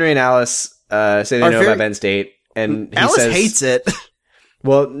me. Henry and Alice say they Are know very- about Ben's date, and he Alice says, hates it.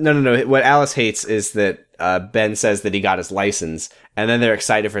 Well, no. What Alice hates is that Ben says that he got his license, and then they're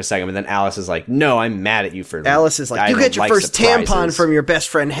excited for a second, but then Alice is like, "No, I'm mad at you for." Alice is like, I you don't get your like first tampon surprises." from your best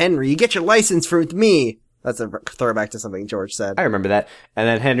friend Henry. You get your license from me. That's a throwback to something George said. I remember that. And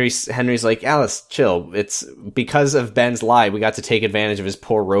then Henry's like, Alice, chill. It's because of Ben's lie, we got to take advantage of his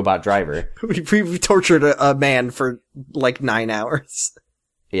poor robot driver. we tortured a man for like 9 hours.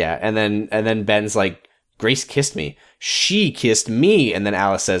 Yeah, and then Ben's like, Grace kissed me. She kissed me. And then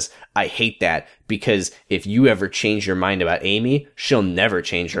Alice says, I hate that, because if you ever change your mind about Amy, she'll never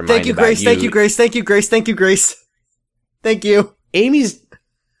change her mind Thank you, about Grace. you. Thank you, Grace. Thank you, Grace. Thank you, Grace. Thank you.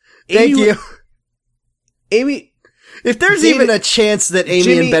 Thank you. Amy, If there's David- even a chance that Amy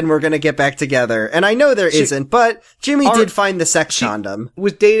Jimmy- and Ben were going to get back together, and I know there isn't, but Jimmy Are- did find the sex condom.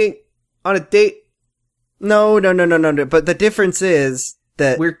 was dating on a date. No. But the difference is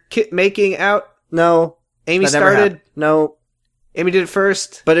that We're making out. no, Amy that never started. happened. No, Amy did it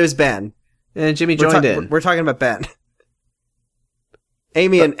first, but it was Ben. and Jimmy We're joined ta- in. We're talking about Ben.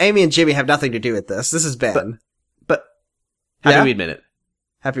 Amy and Jimmy have nothing to do with this. This is Ben. But happy Yeah? we admit it.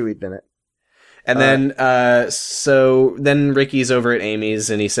 Happy we'd been it. And then, so then Ricky's over at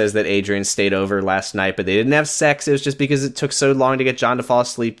Amy's, and he says that Adrian stayed over last night, but they didn't have sex. It was just because it took so long to get John to fall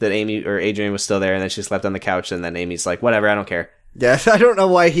asleep that Amy or Adrian was still there, and then she slept on the couch, and then Amy's like, whatever, I don't care. Yeah, I don't know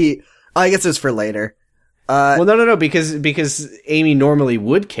why I guess it's for later. Well, no, because Amy normally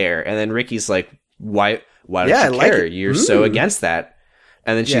would care, and then Ricky's like, why don't Yeah, I you like care? it. You're so against that.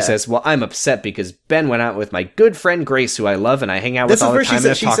 And then she Yeah. says, well, I'm upset because Ben went out with my good friend Grace, who I love and I hang out with This is all the where she time, and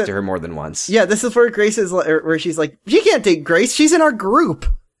said- I've she talked said- to her more than once. Yeah, this is where Grace is, where she's like, you can't date Grace. She's in our group.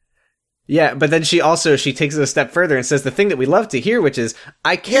 Yeah, but then she takes it a step further and says the thing that we love to hear, which is,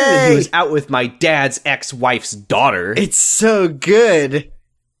 I care that he Yay! was out with my dad's ex-wife's daughter. It's so good.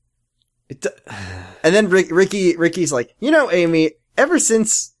 And then Ricky's like, Amy, ever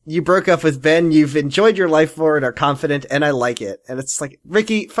since you broke up with Ben, you've enjoyed your life more and are confident, and I like it. And it's like,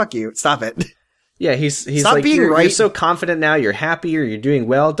 Ricky, fuck you. Stop it. Yeah, he's Stop like, being you're right. so confident now, you're happier, you're doing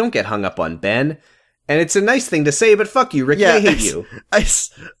well, don't get hung up on Ben. And it's a nice thing to say, but fuck you, Ricky, I hate you.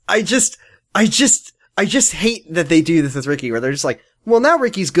 I just hate that they do this with Ricky, where they're just like, well, now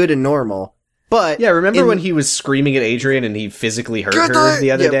Ricky's good and normal. But Yeah, remember when he was screaming at Adrian and he physically hurt Get her the-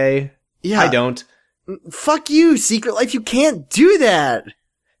 the other yeah. day? Yeah. I don't. Fuck you, Secret Life. You can't do that.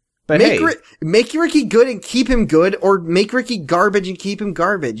 But Make Ricky good and keep him good, or make Ricky garbage and keep him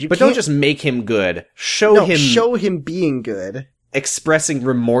garbage. but don't just make him good. Show him being good. expressing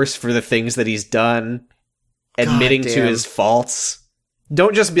remorse for the things that he's done, admitting to damn. his faults.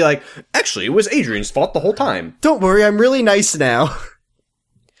 Don't just be like, actually, it was Adrian's fault the whole time. Don't worry, I'm really nice now.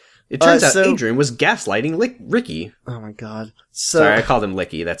 It turns out so- Adrian was gaslighting Ricky. Oh my god. So, Sorry, I called him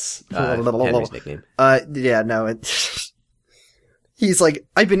Licky. That's Henry's nickname. yeah, no, he's like,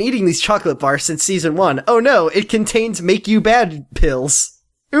 I've been eating these chocolate bars since season 1. Oh no, it contains make you bad pills.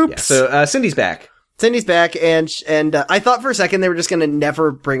 Oops. Yeah, so Cindy's back. Cindy's back, and I thought for a second they were just gonna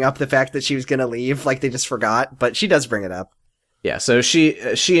never bring up the fact that she was gonna leave, like they just forgot, but she does bring it up. Yeah, so she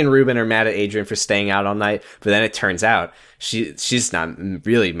and Ruben are mad at Adrian for staying out all night, but then it turns out she's not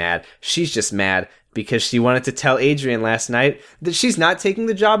really mad. She's just mad because she wanted to tell Adrian last night that she's not taking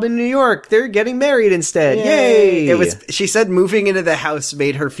the job in New York. They're getting married instead. Yay! She said moving into the house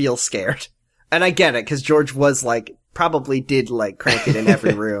made her feel scared. And I get it, because George was like, probably did like crank it in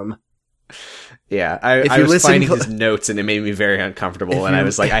every room. Yeah, If I you was listen finding clo- his notes and it made me very uncomfortable, If and I you-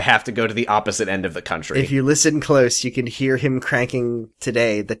 was like, I have to go to the opposite end of the country. If you listen close, you can hear him cranking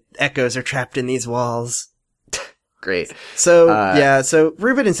today. The echoes are trapped in these walls. Great. So, so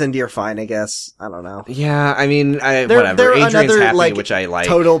Ruben and Cindy are fine, I guess. I don't know. Yeah, I mean, They're whatever. Adrian's another, happy, like, which I like.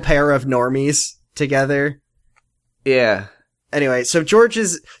 Total pair of normies together. Yeah. Anyway, so it's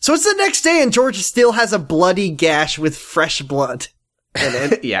the next day and George still has a bloody gash with fresh blood in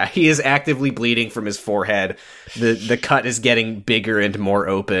it. Yeah, he is actively bleeding from his forehead. The cut is getting bigger and more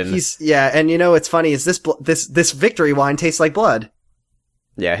open. And what's funny is this victory wine tastes like blood.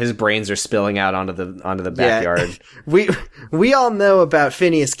 Yeah, his brains are spilling out onto the backyard. We all know about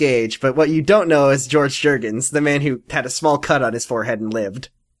Phineas Gage, but what you don't know is George Juergens, the man who had a small cut on his forehead and lived.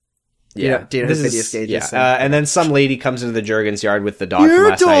 Yeah, do you know who Phineas Gage is? And then some lady comes into the Juergens yard with the dog from Your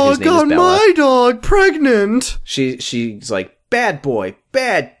last night. His dog name is got Bella. my dog pregnant. She's like, bad boy,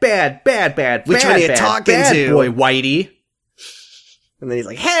 bad. Which one are you talking bad to? boy, Whitey. And then he's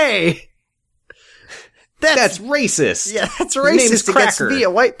like, hey! That's racist. Yeah, that's His name is racist against Cracker. me, a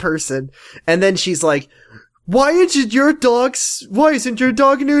white person. And then she's like, why isn't your dog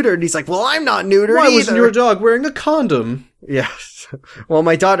neutered? And he's like, well, I'm not neutered Why either. wasn't your dog wearing a condom? Yeah. Well,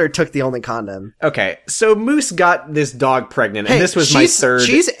 my daughter took the only condom. Okay, so Moose got this dog pregnant, and Hey, this was my she's- third.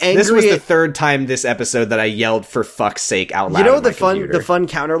 she's angry This was the at- third time this episode that I yelled for fuck's sake out loud. You know on my the computer. fun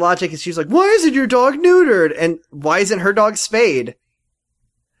counter logic is she's like, why isn't your dog neutered? And why isn't her dog spayed?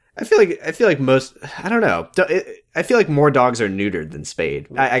 I feel like most. I don't know. I feel like more dogs are neutered than spayed.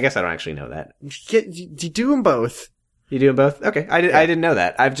 I guess I don't actually know that. You do them both. You do them both? Okay, I didn't know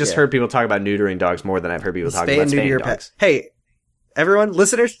that. I've just Yeah. heard people talk about neutering dogs more than I've heard people talk Spay about and neuter spaying your dogs. pets. Hey, everyone,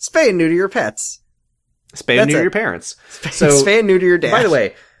 listeners, spay and neuter your pets. Spay and That's neuter it. your parents. Spay and neuter your dad. By the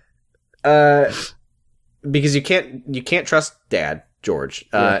way, because you can't trust Dad George.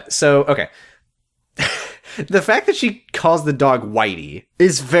 So okay, the fact that she calls the dog Whitey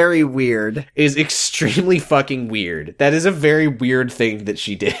is very weird. is extremely fucking weird. That is a very weird thing that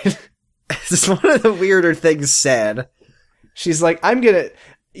she did. It's one of the weirder things said. She's like, I'm gonna,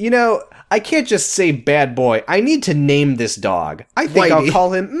 I can't just say bad boy. I need to name this dog. I think Whitey. I'll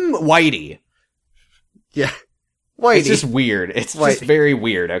call him Whitey. Yeah. Whitey. It's just weird. It's Whitey. just very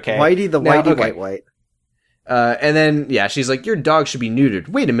weird, okay? Whitey the Now, Whitey okay. White. And then, yeah, she's like, your dog should be neutered.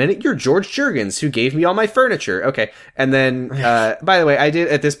 Wait a minute, you're George Jurgens, who gave me all my furniture. Okay. And then, by the way, I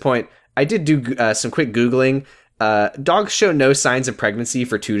did do some quick Googling. Dogs show no signs of pregnancy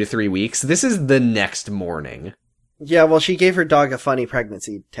for 2 to 3 weeks. This is the next morning. Yeah, well, she gave her dog a funny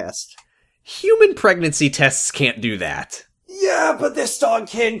pregnancy test. Human pregnancy tests can't do that. Yeah, but this dog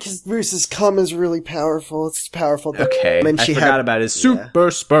can because Moose's cum is really powerful. It's powerful. Okay. And I she forgot had, about his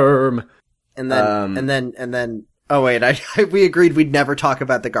super sperm. and then. Oh wait, we agreed we'd never talk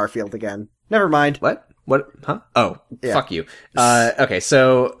about the Garfield again. Never mind. What? Huh? Oh, Yeah. fuck you. Okay,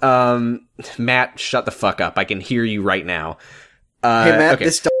 so, Matt, shut the fuck up. I can hear you right now. Hey Matt, okay.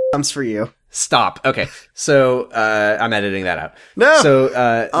 this dog comes for you. Stop. Okay, so, I'm editing that out. No!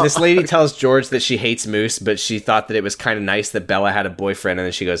 So, this lady tells George that she hates Moose, but she thought that it was kind of nice that Bella had a boyfriend, and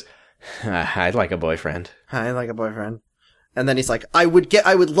then she goes, I'd like a boyfriend. I like a boyfriend. And then he's like, I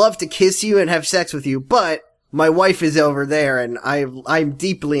would love to kiss you and have sex with you, but my wife is over there and I'm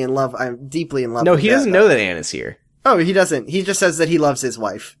deeply in love. No, with he that. doesn't know that Anna's here. Oh, he doesn't. He just says that he loves his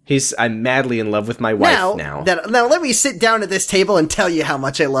wife. I'm madly in love with my wife now. Now let me sit down at this table and tell you how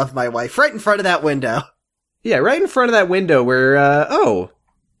much I love my wife right in front of that window. Yeah, right in front of that window where,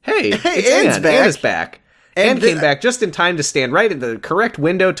 hey, it's Anne's Anne. back. Anne is back. Anne And came back just in time to stand right at the correct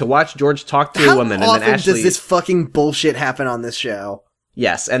window to watch George talk to How a woman, often and then Ashley. does this fucking bullshit happen on this show?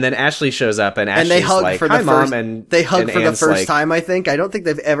 Yes, and then Ashley shows up, and Ashley's And they hug like, for "Hi, the mom," first. and They hug and for the Anne's first like- time. I think. I don't think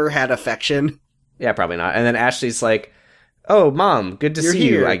they've ever had affection. Yeah, probably not. And then Ashley's like, "Oh, mom, good to You're see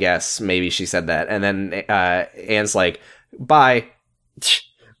you." here. I guess maybe she said that, and then Anne's like, "Bye."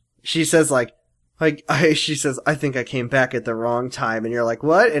 She says she says, I think I came back at the wrong time. And you're like,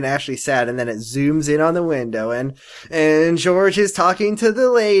 what? And Ashley's sad. And then it zooms in on the window and George is talking to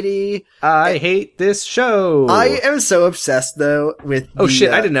the lady. I hate this show. I am so obsessed though with Oh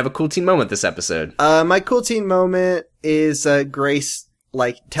shit! I didn't have a cool teen moment this episode. My cool teen moment is, Grace,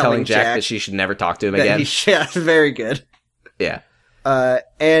 like, telling Jack that she should never talk to him that again. yeah, very good. Yeah.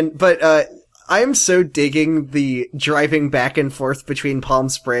 I'm so digging the driving back and forth between Palm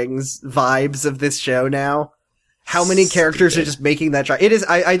Springs vibes of this show now. How many characters are just making that drive? It is,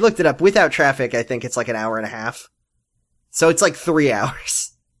 I looked it up. Without traffic, I think it's like an hour and a half. So it's like 3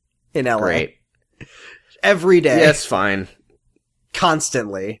 hours in LA. Great. Every day. Yeah, it's fine.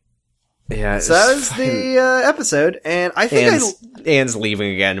 Constantly. Yeah. So that was the episode, and I think Anne's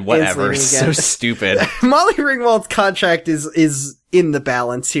leaving again. Whatever. leaving So again. stupid. Molly Ringwald's contract is in the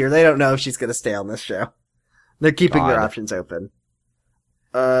balance here. They don't know if she's going to stay on this show. They're keeping their God. options open.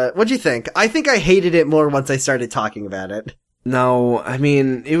 What'd you think? I think I hated it more once I started talking about it. No, I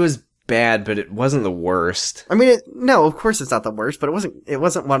mean it was bad, but it wasn't the worst. I mean, no, of course it's not the worst, but it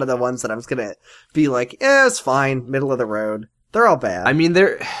wasn't one of the ones that I was going to be like, yeah, it's fine, middle of the road. They're all bad. I mean,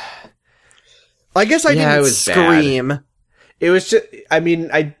 I guess I Yeah, didn't it was scream. it was just. I mean,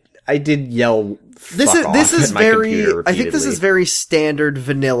 I did yell. This fuck is off at my computer I think this repeatedly. is very standard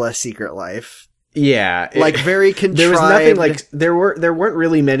vanilla Secret Life. Yeah, Like very contrived. There was nothing like there weren't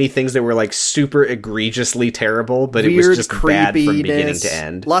really many things that were like super egregiously terrible, but it was weird just bad from beginning creepiness, to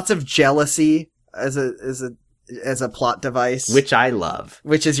end, Lots of jealousy as a plot device, which I love.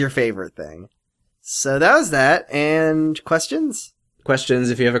 which is your favorite thing. So that was that. And questions? Questions,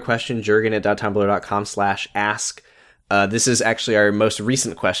 if you have a question, jurgen@tumblr.com/ask. This is actually our most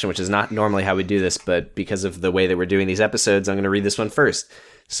recent question, which is not normally how we do this, but because of the way that we're doing these episodes, I'm going to read this one first.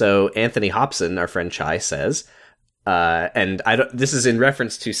 So Anthony Hobson, our friend Chai, says, and this is in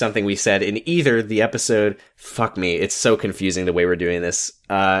reference to something we said in either the episode, fuck me, it's so confusing the way we're doing this.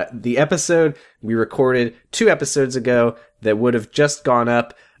 The episode we recorded 2 episodes ago that would have just gone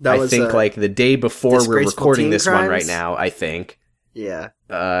up, I think, like the day before we're recording this one right now, I think. Yeah.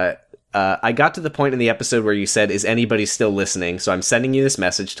 I got to the point in the episode where you said, is anybody still listening? So I'm sending you this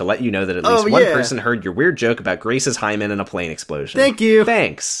message to let you know that at least one person heard your weird joke about Grace's hymen and a plane explosion. Thank you.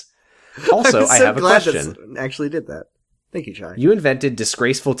 Thanks. Also, I have a question. Actually did that. Thank you, Chai. You invented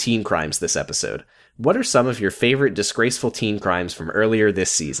disgraceful teen crimes this episode. What are some of your favorite disgraceful teen crimes from earlier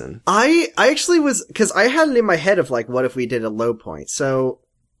this season? I actually was, because I had it in my head of like, what if we did a low point? So,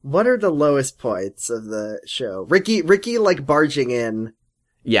 what are the lowest points of the show? Ricky like barging in.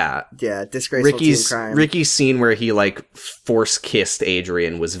 Yeah. Yeah, disgraceful teen crime. Ricky's scene where he like force kissed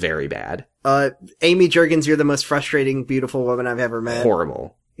Adrian was very bad. Amy Juergens, you're the most frustrating, beautiful woman I've ever met.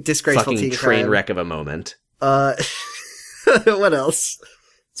 Horrible. Disgraceful fucking teen train crime. wreck of a moment. What else?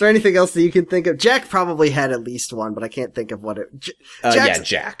 Is there anything else that you can think of? Jack probably had at least one, but I can't think of what it... Jack.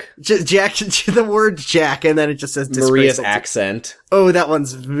 Jack, the word Jack, and then it just says disgraceful. Maria's accent. Oh, that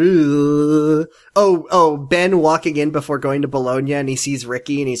one's... Oh, Ben walking in before going to Bologna, and he sees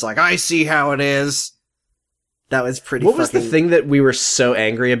Ricky, and he's like, I see how it is. That was pretty What was the thing that we were so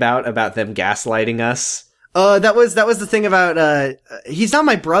angry about them gaslighting us? That was the thing about, he's not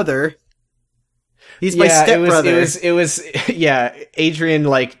my brother. He's my stepbrother. It was, yeah, Adrian,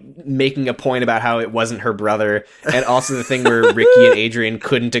 like, making a point about how it wasn't her brother, and also the thing where Ricky and Adrian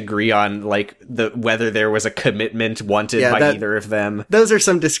couldn't agree on, like, whether there was a commitment wanted by either of them. Those are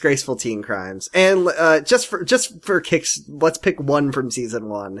some disgraceful teen crimes. And, just for kicks, let's pick one from season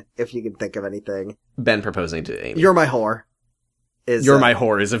 1, if you can think of anything. Ben proposing to Amy. You're my whore. You're my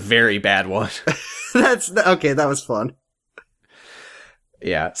whore is a very bad one. Okay, that was fun.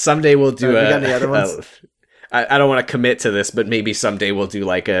 Yeah, someday we'll do got any other ones? I don't want to commit to this, but maybe someday we'll do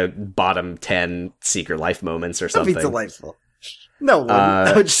like a bottom 10 Secret Life moments or something. That'd be delightful. No,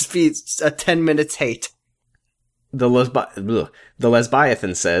 that would just be a 10 minutes hate. The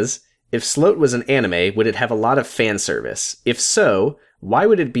Lesbiathan says, if Sloat was an anime, would it have a lot of fan service? If so, why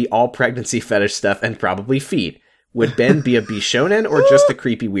would it be all pregnancy fetish stuff and probably feet? Would Ben be a Bishonen or just a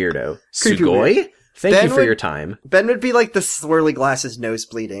creepy weirdo? Sugoi? Thank you for your time. Ben would be like the swirly glasses, nose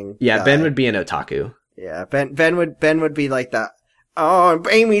bleeding. Yeah, guy. Ben would be an otaku. Yeah, Ben would be like that. Oh,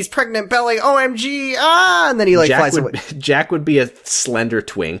 Amy's pregnant belly. OMG. Ah, and then he like flies away. Jack would be a slender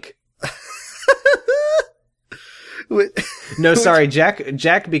twink. No, sorry,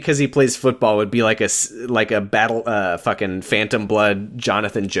 Jack because he plays football would be like a battle fucking Phantom Blood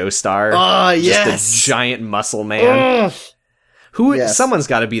Jonathan Joestar. Oh, yes. Just a giant muscle man. Ugh. Someone's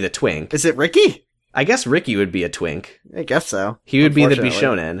got to be the twink. Is it Ricky? I guess Ricky would be a twink. I guess so. He would be the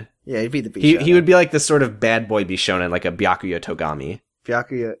Bishonen. Yeah, he'd be the Bishonen. He would be like the sort of bad boy Bishonen, like a Byakuya Togami.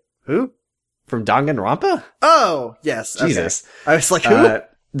 Byakuya... Who? From Danganronpa? Oh, yes. Jesus. Okay. I was like, who?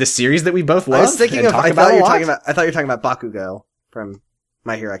 The series that we both love. I was thinking of... I thought you were talking about Bakugo from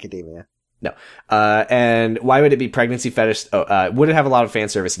My Hero Academia. No. And why would it be pregnancy fetish? Would it have a lot of fan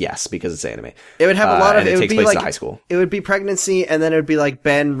service? Yes, because it's anime. It would have a lot of... And it takes place like, in high school. It would be pregnancy, and then it would be like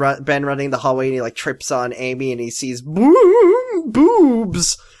Ben running the hallway, and he like trips on Amy, and he sees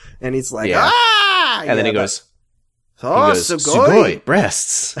boobs, and he's like, ah! And then he goes, Sugoi!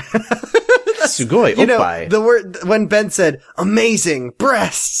 Breasts. Sugoi, oppai. The word, when Ben said, amazing,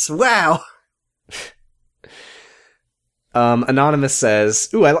 breasts, wow. Anonymous says,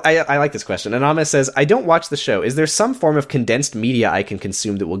 ooh, I like this question. Anonymous says, I don't watch the show. Is there some form of condensed media I can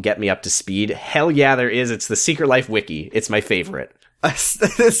consume that will get me up to speed? Hell yeah, there is. It's the Secret Life Wiki. It's my favorite.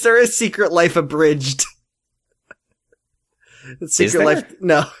 Is there a Secret Life abridged? Secret Life?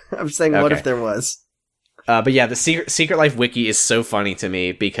 No, I'm saying what if there was? But yeah, the Secret Life Wiki is so funny to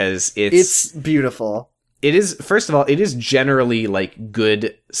me because it's beautiful. It is, first of all, it is generally like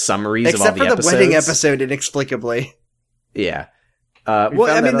good summaries of all the episodes. Except for the wedding episode, inexplicably. Yeah. Well,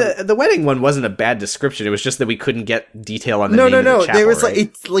 I mean, the wedding one wasn't a bad description. It was just that we couldn't get detail on the name of the chapel, there was right? like,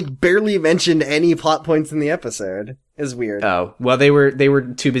 it's like barely mentioned any plot points in the episode. It's weird. Oh, well, they were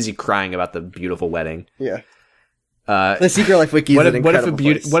too busy crying about the beautiful wedding. Yeah. The Secret Life Wiki is an incredible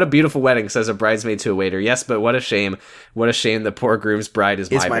place. What a beautiful wedding, says a bridesmaid to a waiter. Yes, but what a shame. What a shame the poor groom's bride is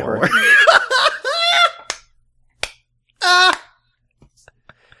my whore.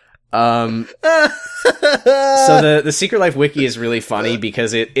 So the Secret Life Wiki is really funny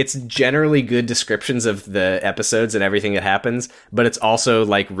because it's generally good descriptions of the episodes and everything that happens, but it's also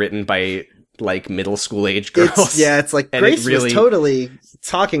like written by like middle school age girls. It's like And Grace it really- was totally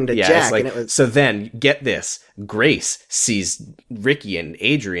talking to Yeah, Jack, it's like, and it was. so then get this: Grace sees Ricky and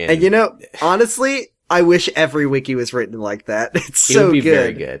Adrian, And you know, honestly, I wish every wiki was written like that. It's it so would be good.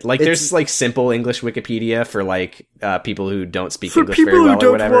 very good. Like, It's- there's like simple English Wikipedia for like people who don't speak For English people very well who or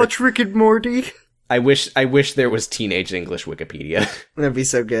don't whatever. watch Rick and Morty, I wish there was teenage English Wikipedia. that'd be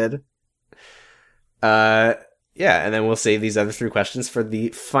so good. Yeah, and then we'll save these other 3 questions for the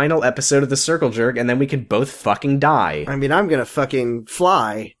final episode of the Circle Jerk, and then we can both fucking die. I mean, I'm gonna fucking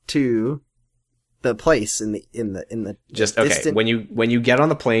fly to the place in the Just okay. distant- When you get on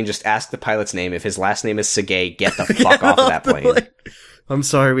the plane, just ask the pilot's name. If his last name is Segay, get the fuck off of that plane. I'm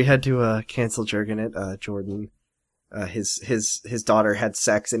sorry, we had to cancel Jurgen it. Jordan, his daughter had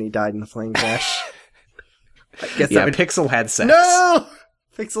sex and he died in the plane crash. I guess Yeah, that would Pixel had sex. no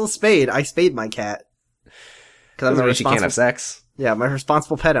Pixel spade. I spayed my cat because Doesn't mean she can't have sex. Yeah, I'm a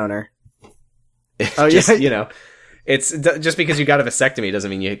responsible pet owner. Oh yeah. You know, it's just because you got a vasectomy doesn't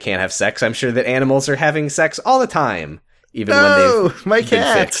mean you can't have sex. I'm sure that animals are having sex all the time, even when No, they've my been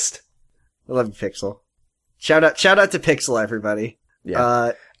cat. fixed. I love you, Pixel. Shout out to Pixel, everybody.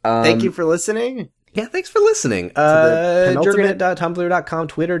 Yeah. Thank you for listening. Yeah, thanks for listening. the penultimate- Jurgenit.tumblr.com,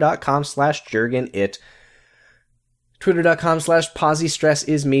 twitter.com/jurgenit, twitter.com/possystress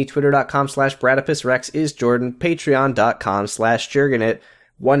is me, twitter.com/bradipusrex is Jordan, patreon.com/jurgenit.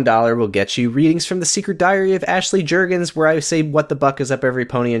 $1 will get you readings from the Secret Diary of Ashley Jurgens, where I say what the buck is up every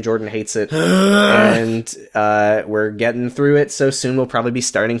pony and Jordan hates it. And we're getting through it, so soon we'll probably be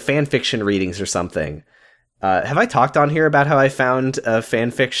starting fan fiction readings or something. Have I talked on here about how I found a fan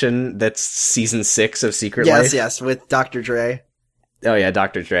fiction that's season 6 of Secret Life? Yes, with Dr. Dre. Oh yeah,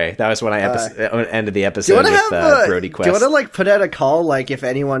 Dr. Dre. That was when I ended the Do you episode want to with have Brody Do Quest. you want to like put out a call, like if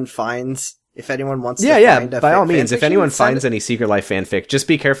anyone wants to Yeah. find a By all fan means, if fiction, anyone send finds any Secret Life fanfic, just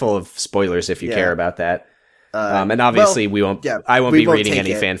be careful of spoilers if you Yeah. care about that. it. And obviously, we won't. yeah, I won't we be won't reading take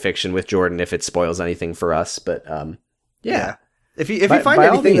any it. fan fiction with Jordan if it spoils anything for us. But yeah. If you By find all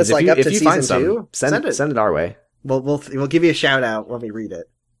anything means, that's like if up you to find season some, 2, send it. Send it our way. We'll give you a shout out when we read it.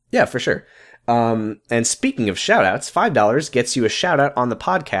 Yeah, for sure. And speaking of shout-outs, $5 gets you a shout-out on the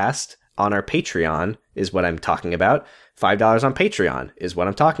podcast on our Patreon, is what I'm talking about. $5 on Patreon is what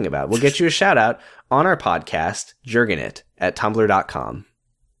I'm talking about. We'll get you a shout-out on our podcast, Jurgenit, at tumblr.com.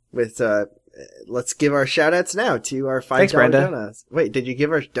 With let's give our shout outs now to our $5 Thanks, Brenda. donuts. Wait, did you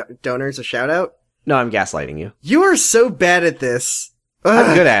give our donors a shout out? No, I'm gaslighting you. You are so bad at this. I'm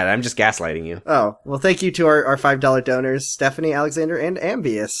Ugh. good at it. I'm just gaslighting you. Oh, well, thank you to our $5 donors, Stephanie, Alexander, and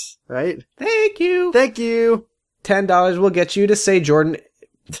Ambius, right? Thank you. Thank you. $10 will get you to say Jordan.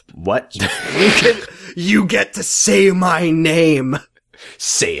 What? You get to say my name.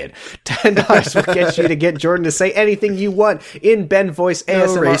 Say it. $10 will get you to get Jordan to say anything you want in Ben voice No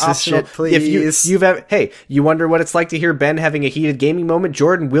ASMR racist optional. shit, please. Hey, you wonder what it's like to hear Ben having a heated gaming moment?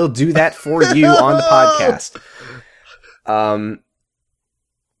 Jordan will do that for you on the podcast.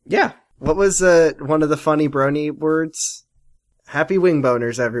 Yeah. What was one of the funny brony words? Happy wing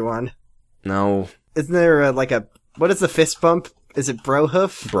boners, everyone. No. Isn't there what is the fist bump? Is it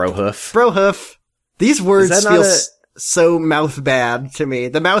brohoof? Brohoof. Brohoof. These words Is that not feel a- so mouth bad to me.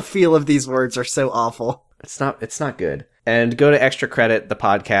 The mouth feel of these words are so awful. It's not good. And go to Extra Credit, the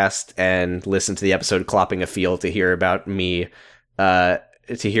podcast, and listen to the episode Clopping a Field to hear about me, and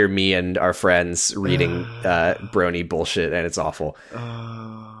our friends reading brony bullshit, and it's awful.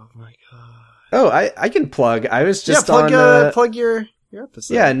 Oh my god. Oh, I can plug. I was just plug on plug your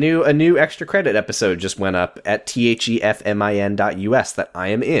episode. yeah, a new Extra Credit episode just went up at thefmin.us that I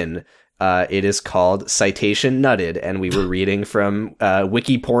am in. It is called Citation Nutted, and we were reading from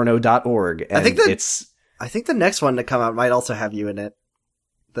wikiporno.org. And I think the next one to come out might also have you in it.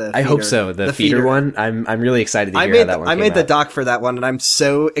 I hope so. The feeder one. I'm really excited to hear how that one I came made the out. doc for that one, and I'm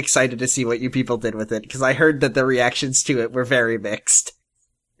so excited to see what you people did with it, because I heard that the reactions to it were very mixed.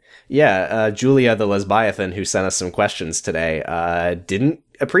 Yeah, Julia the Lesbiathan, who sent us some questions today, didn't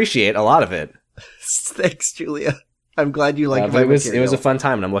appreciate a lot of it. Thanks, Julia. I'm glad you liked But my it was material. a fun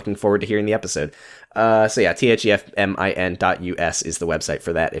time, and I'm looking forward to hearing the episode. So yeah, thefmin.us is the website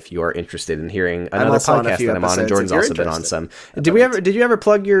for that if you are interested in hearing another also on a podcast few that I'm on, and episodes Jordan's if you're also been on interested. some. Did you ever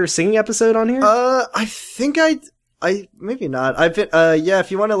plug your singing episode on here? I think I maybe not. I've been, yeah,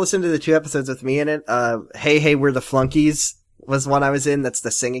 if you want to listen to the 2 episodes with me in it, Hey, We're the Flunkies was one I was in. That's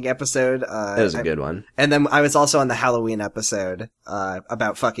the singing episode. That was a good one. And then I was also on the Halloween episode,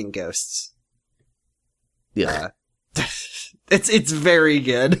 about fucking ghosts. Yeah. It's very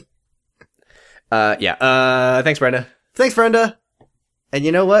good. Yeah. Thanks, Brenda. Thanks, Brenda. And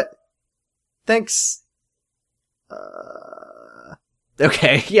you know what? Thanks.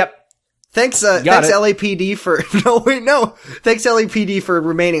 Okay. Yep. Thanks, Got thanks it. LAPD for Thanks LAPD for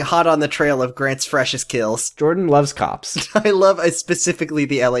remaining hot on the trail of Grant's freshest kills. Jordan loves cops. I love specifically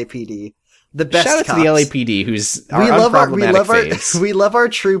the LAPD, the best. Shout out cops. to the LAPD, who's our we love faves. we love our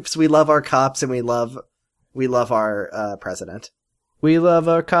troops, we love our cops, and we love our president. We love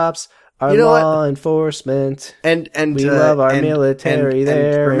our cops, our You know law enforcement. And We love our military. and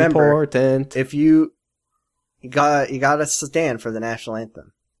They're remember, important. if you gotta stand for the national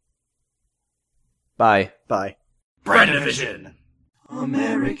anthem. Bye. Bye. Brand Division.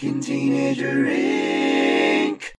 American Teenager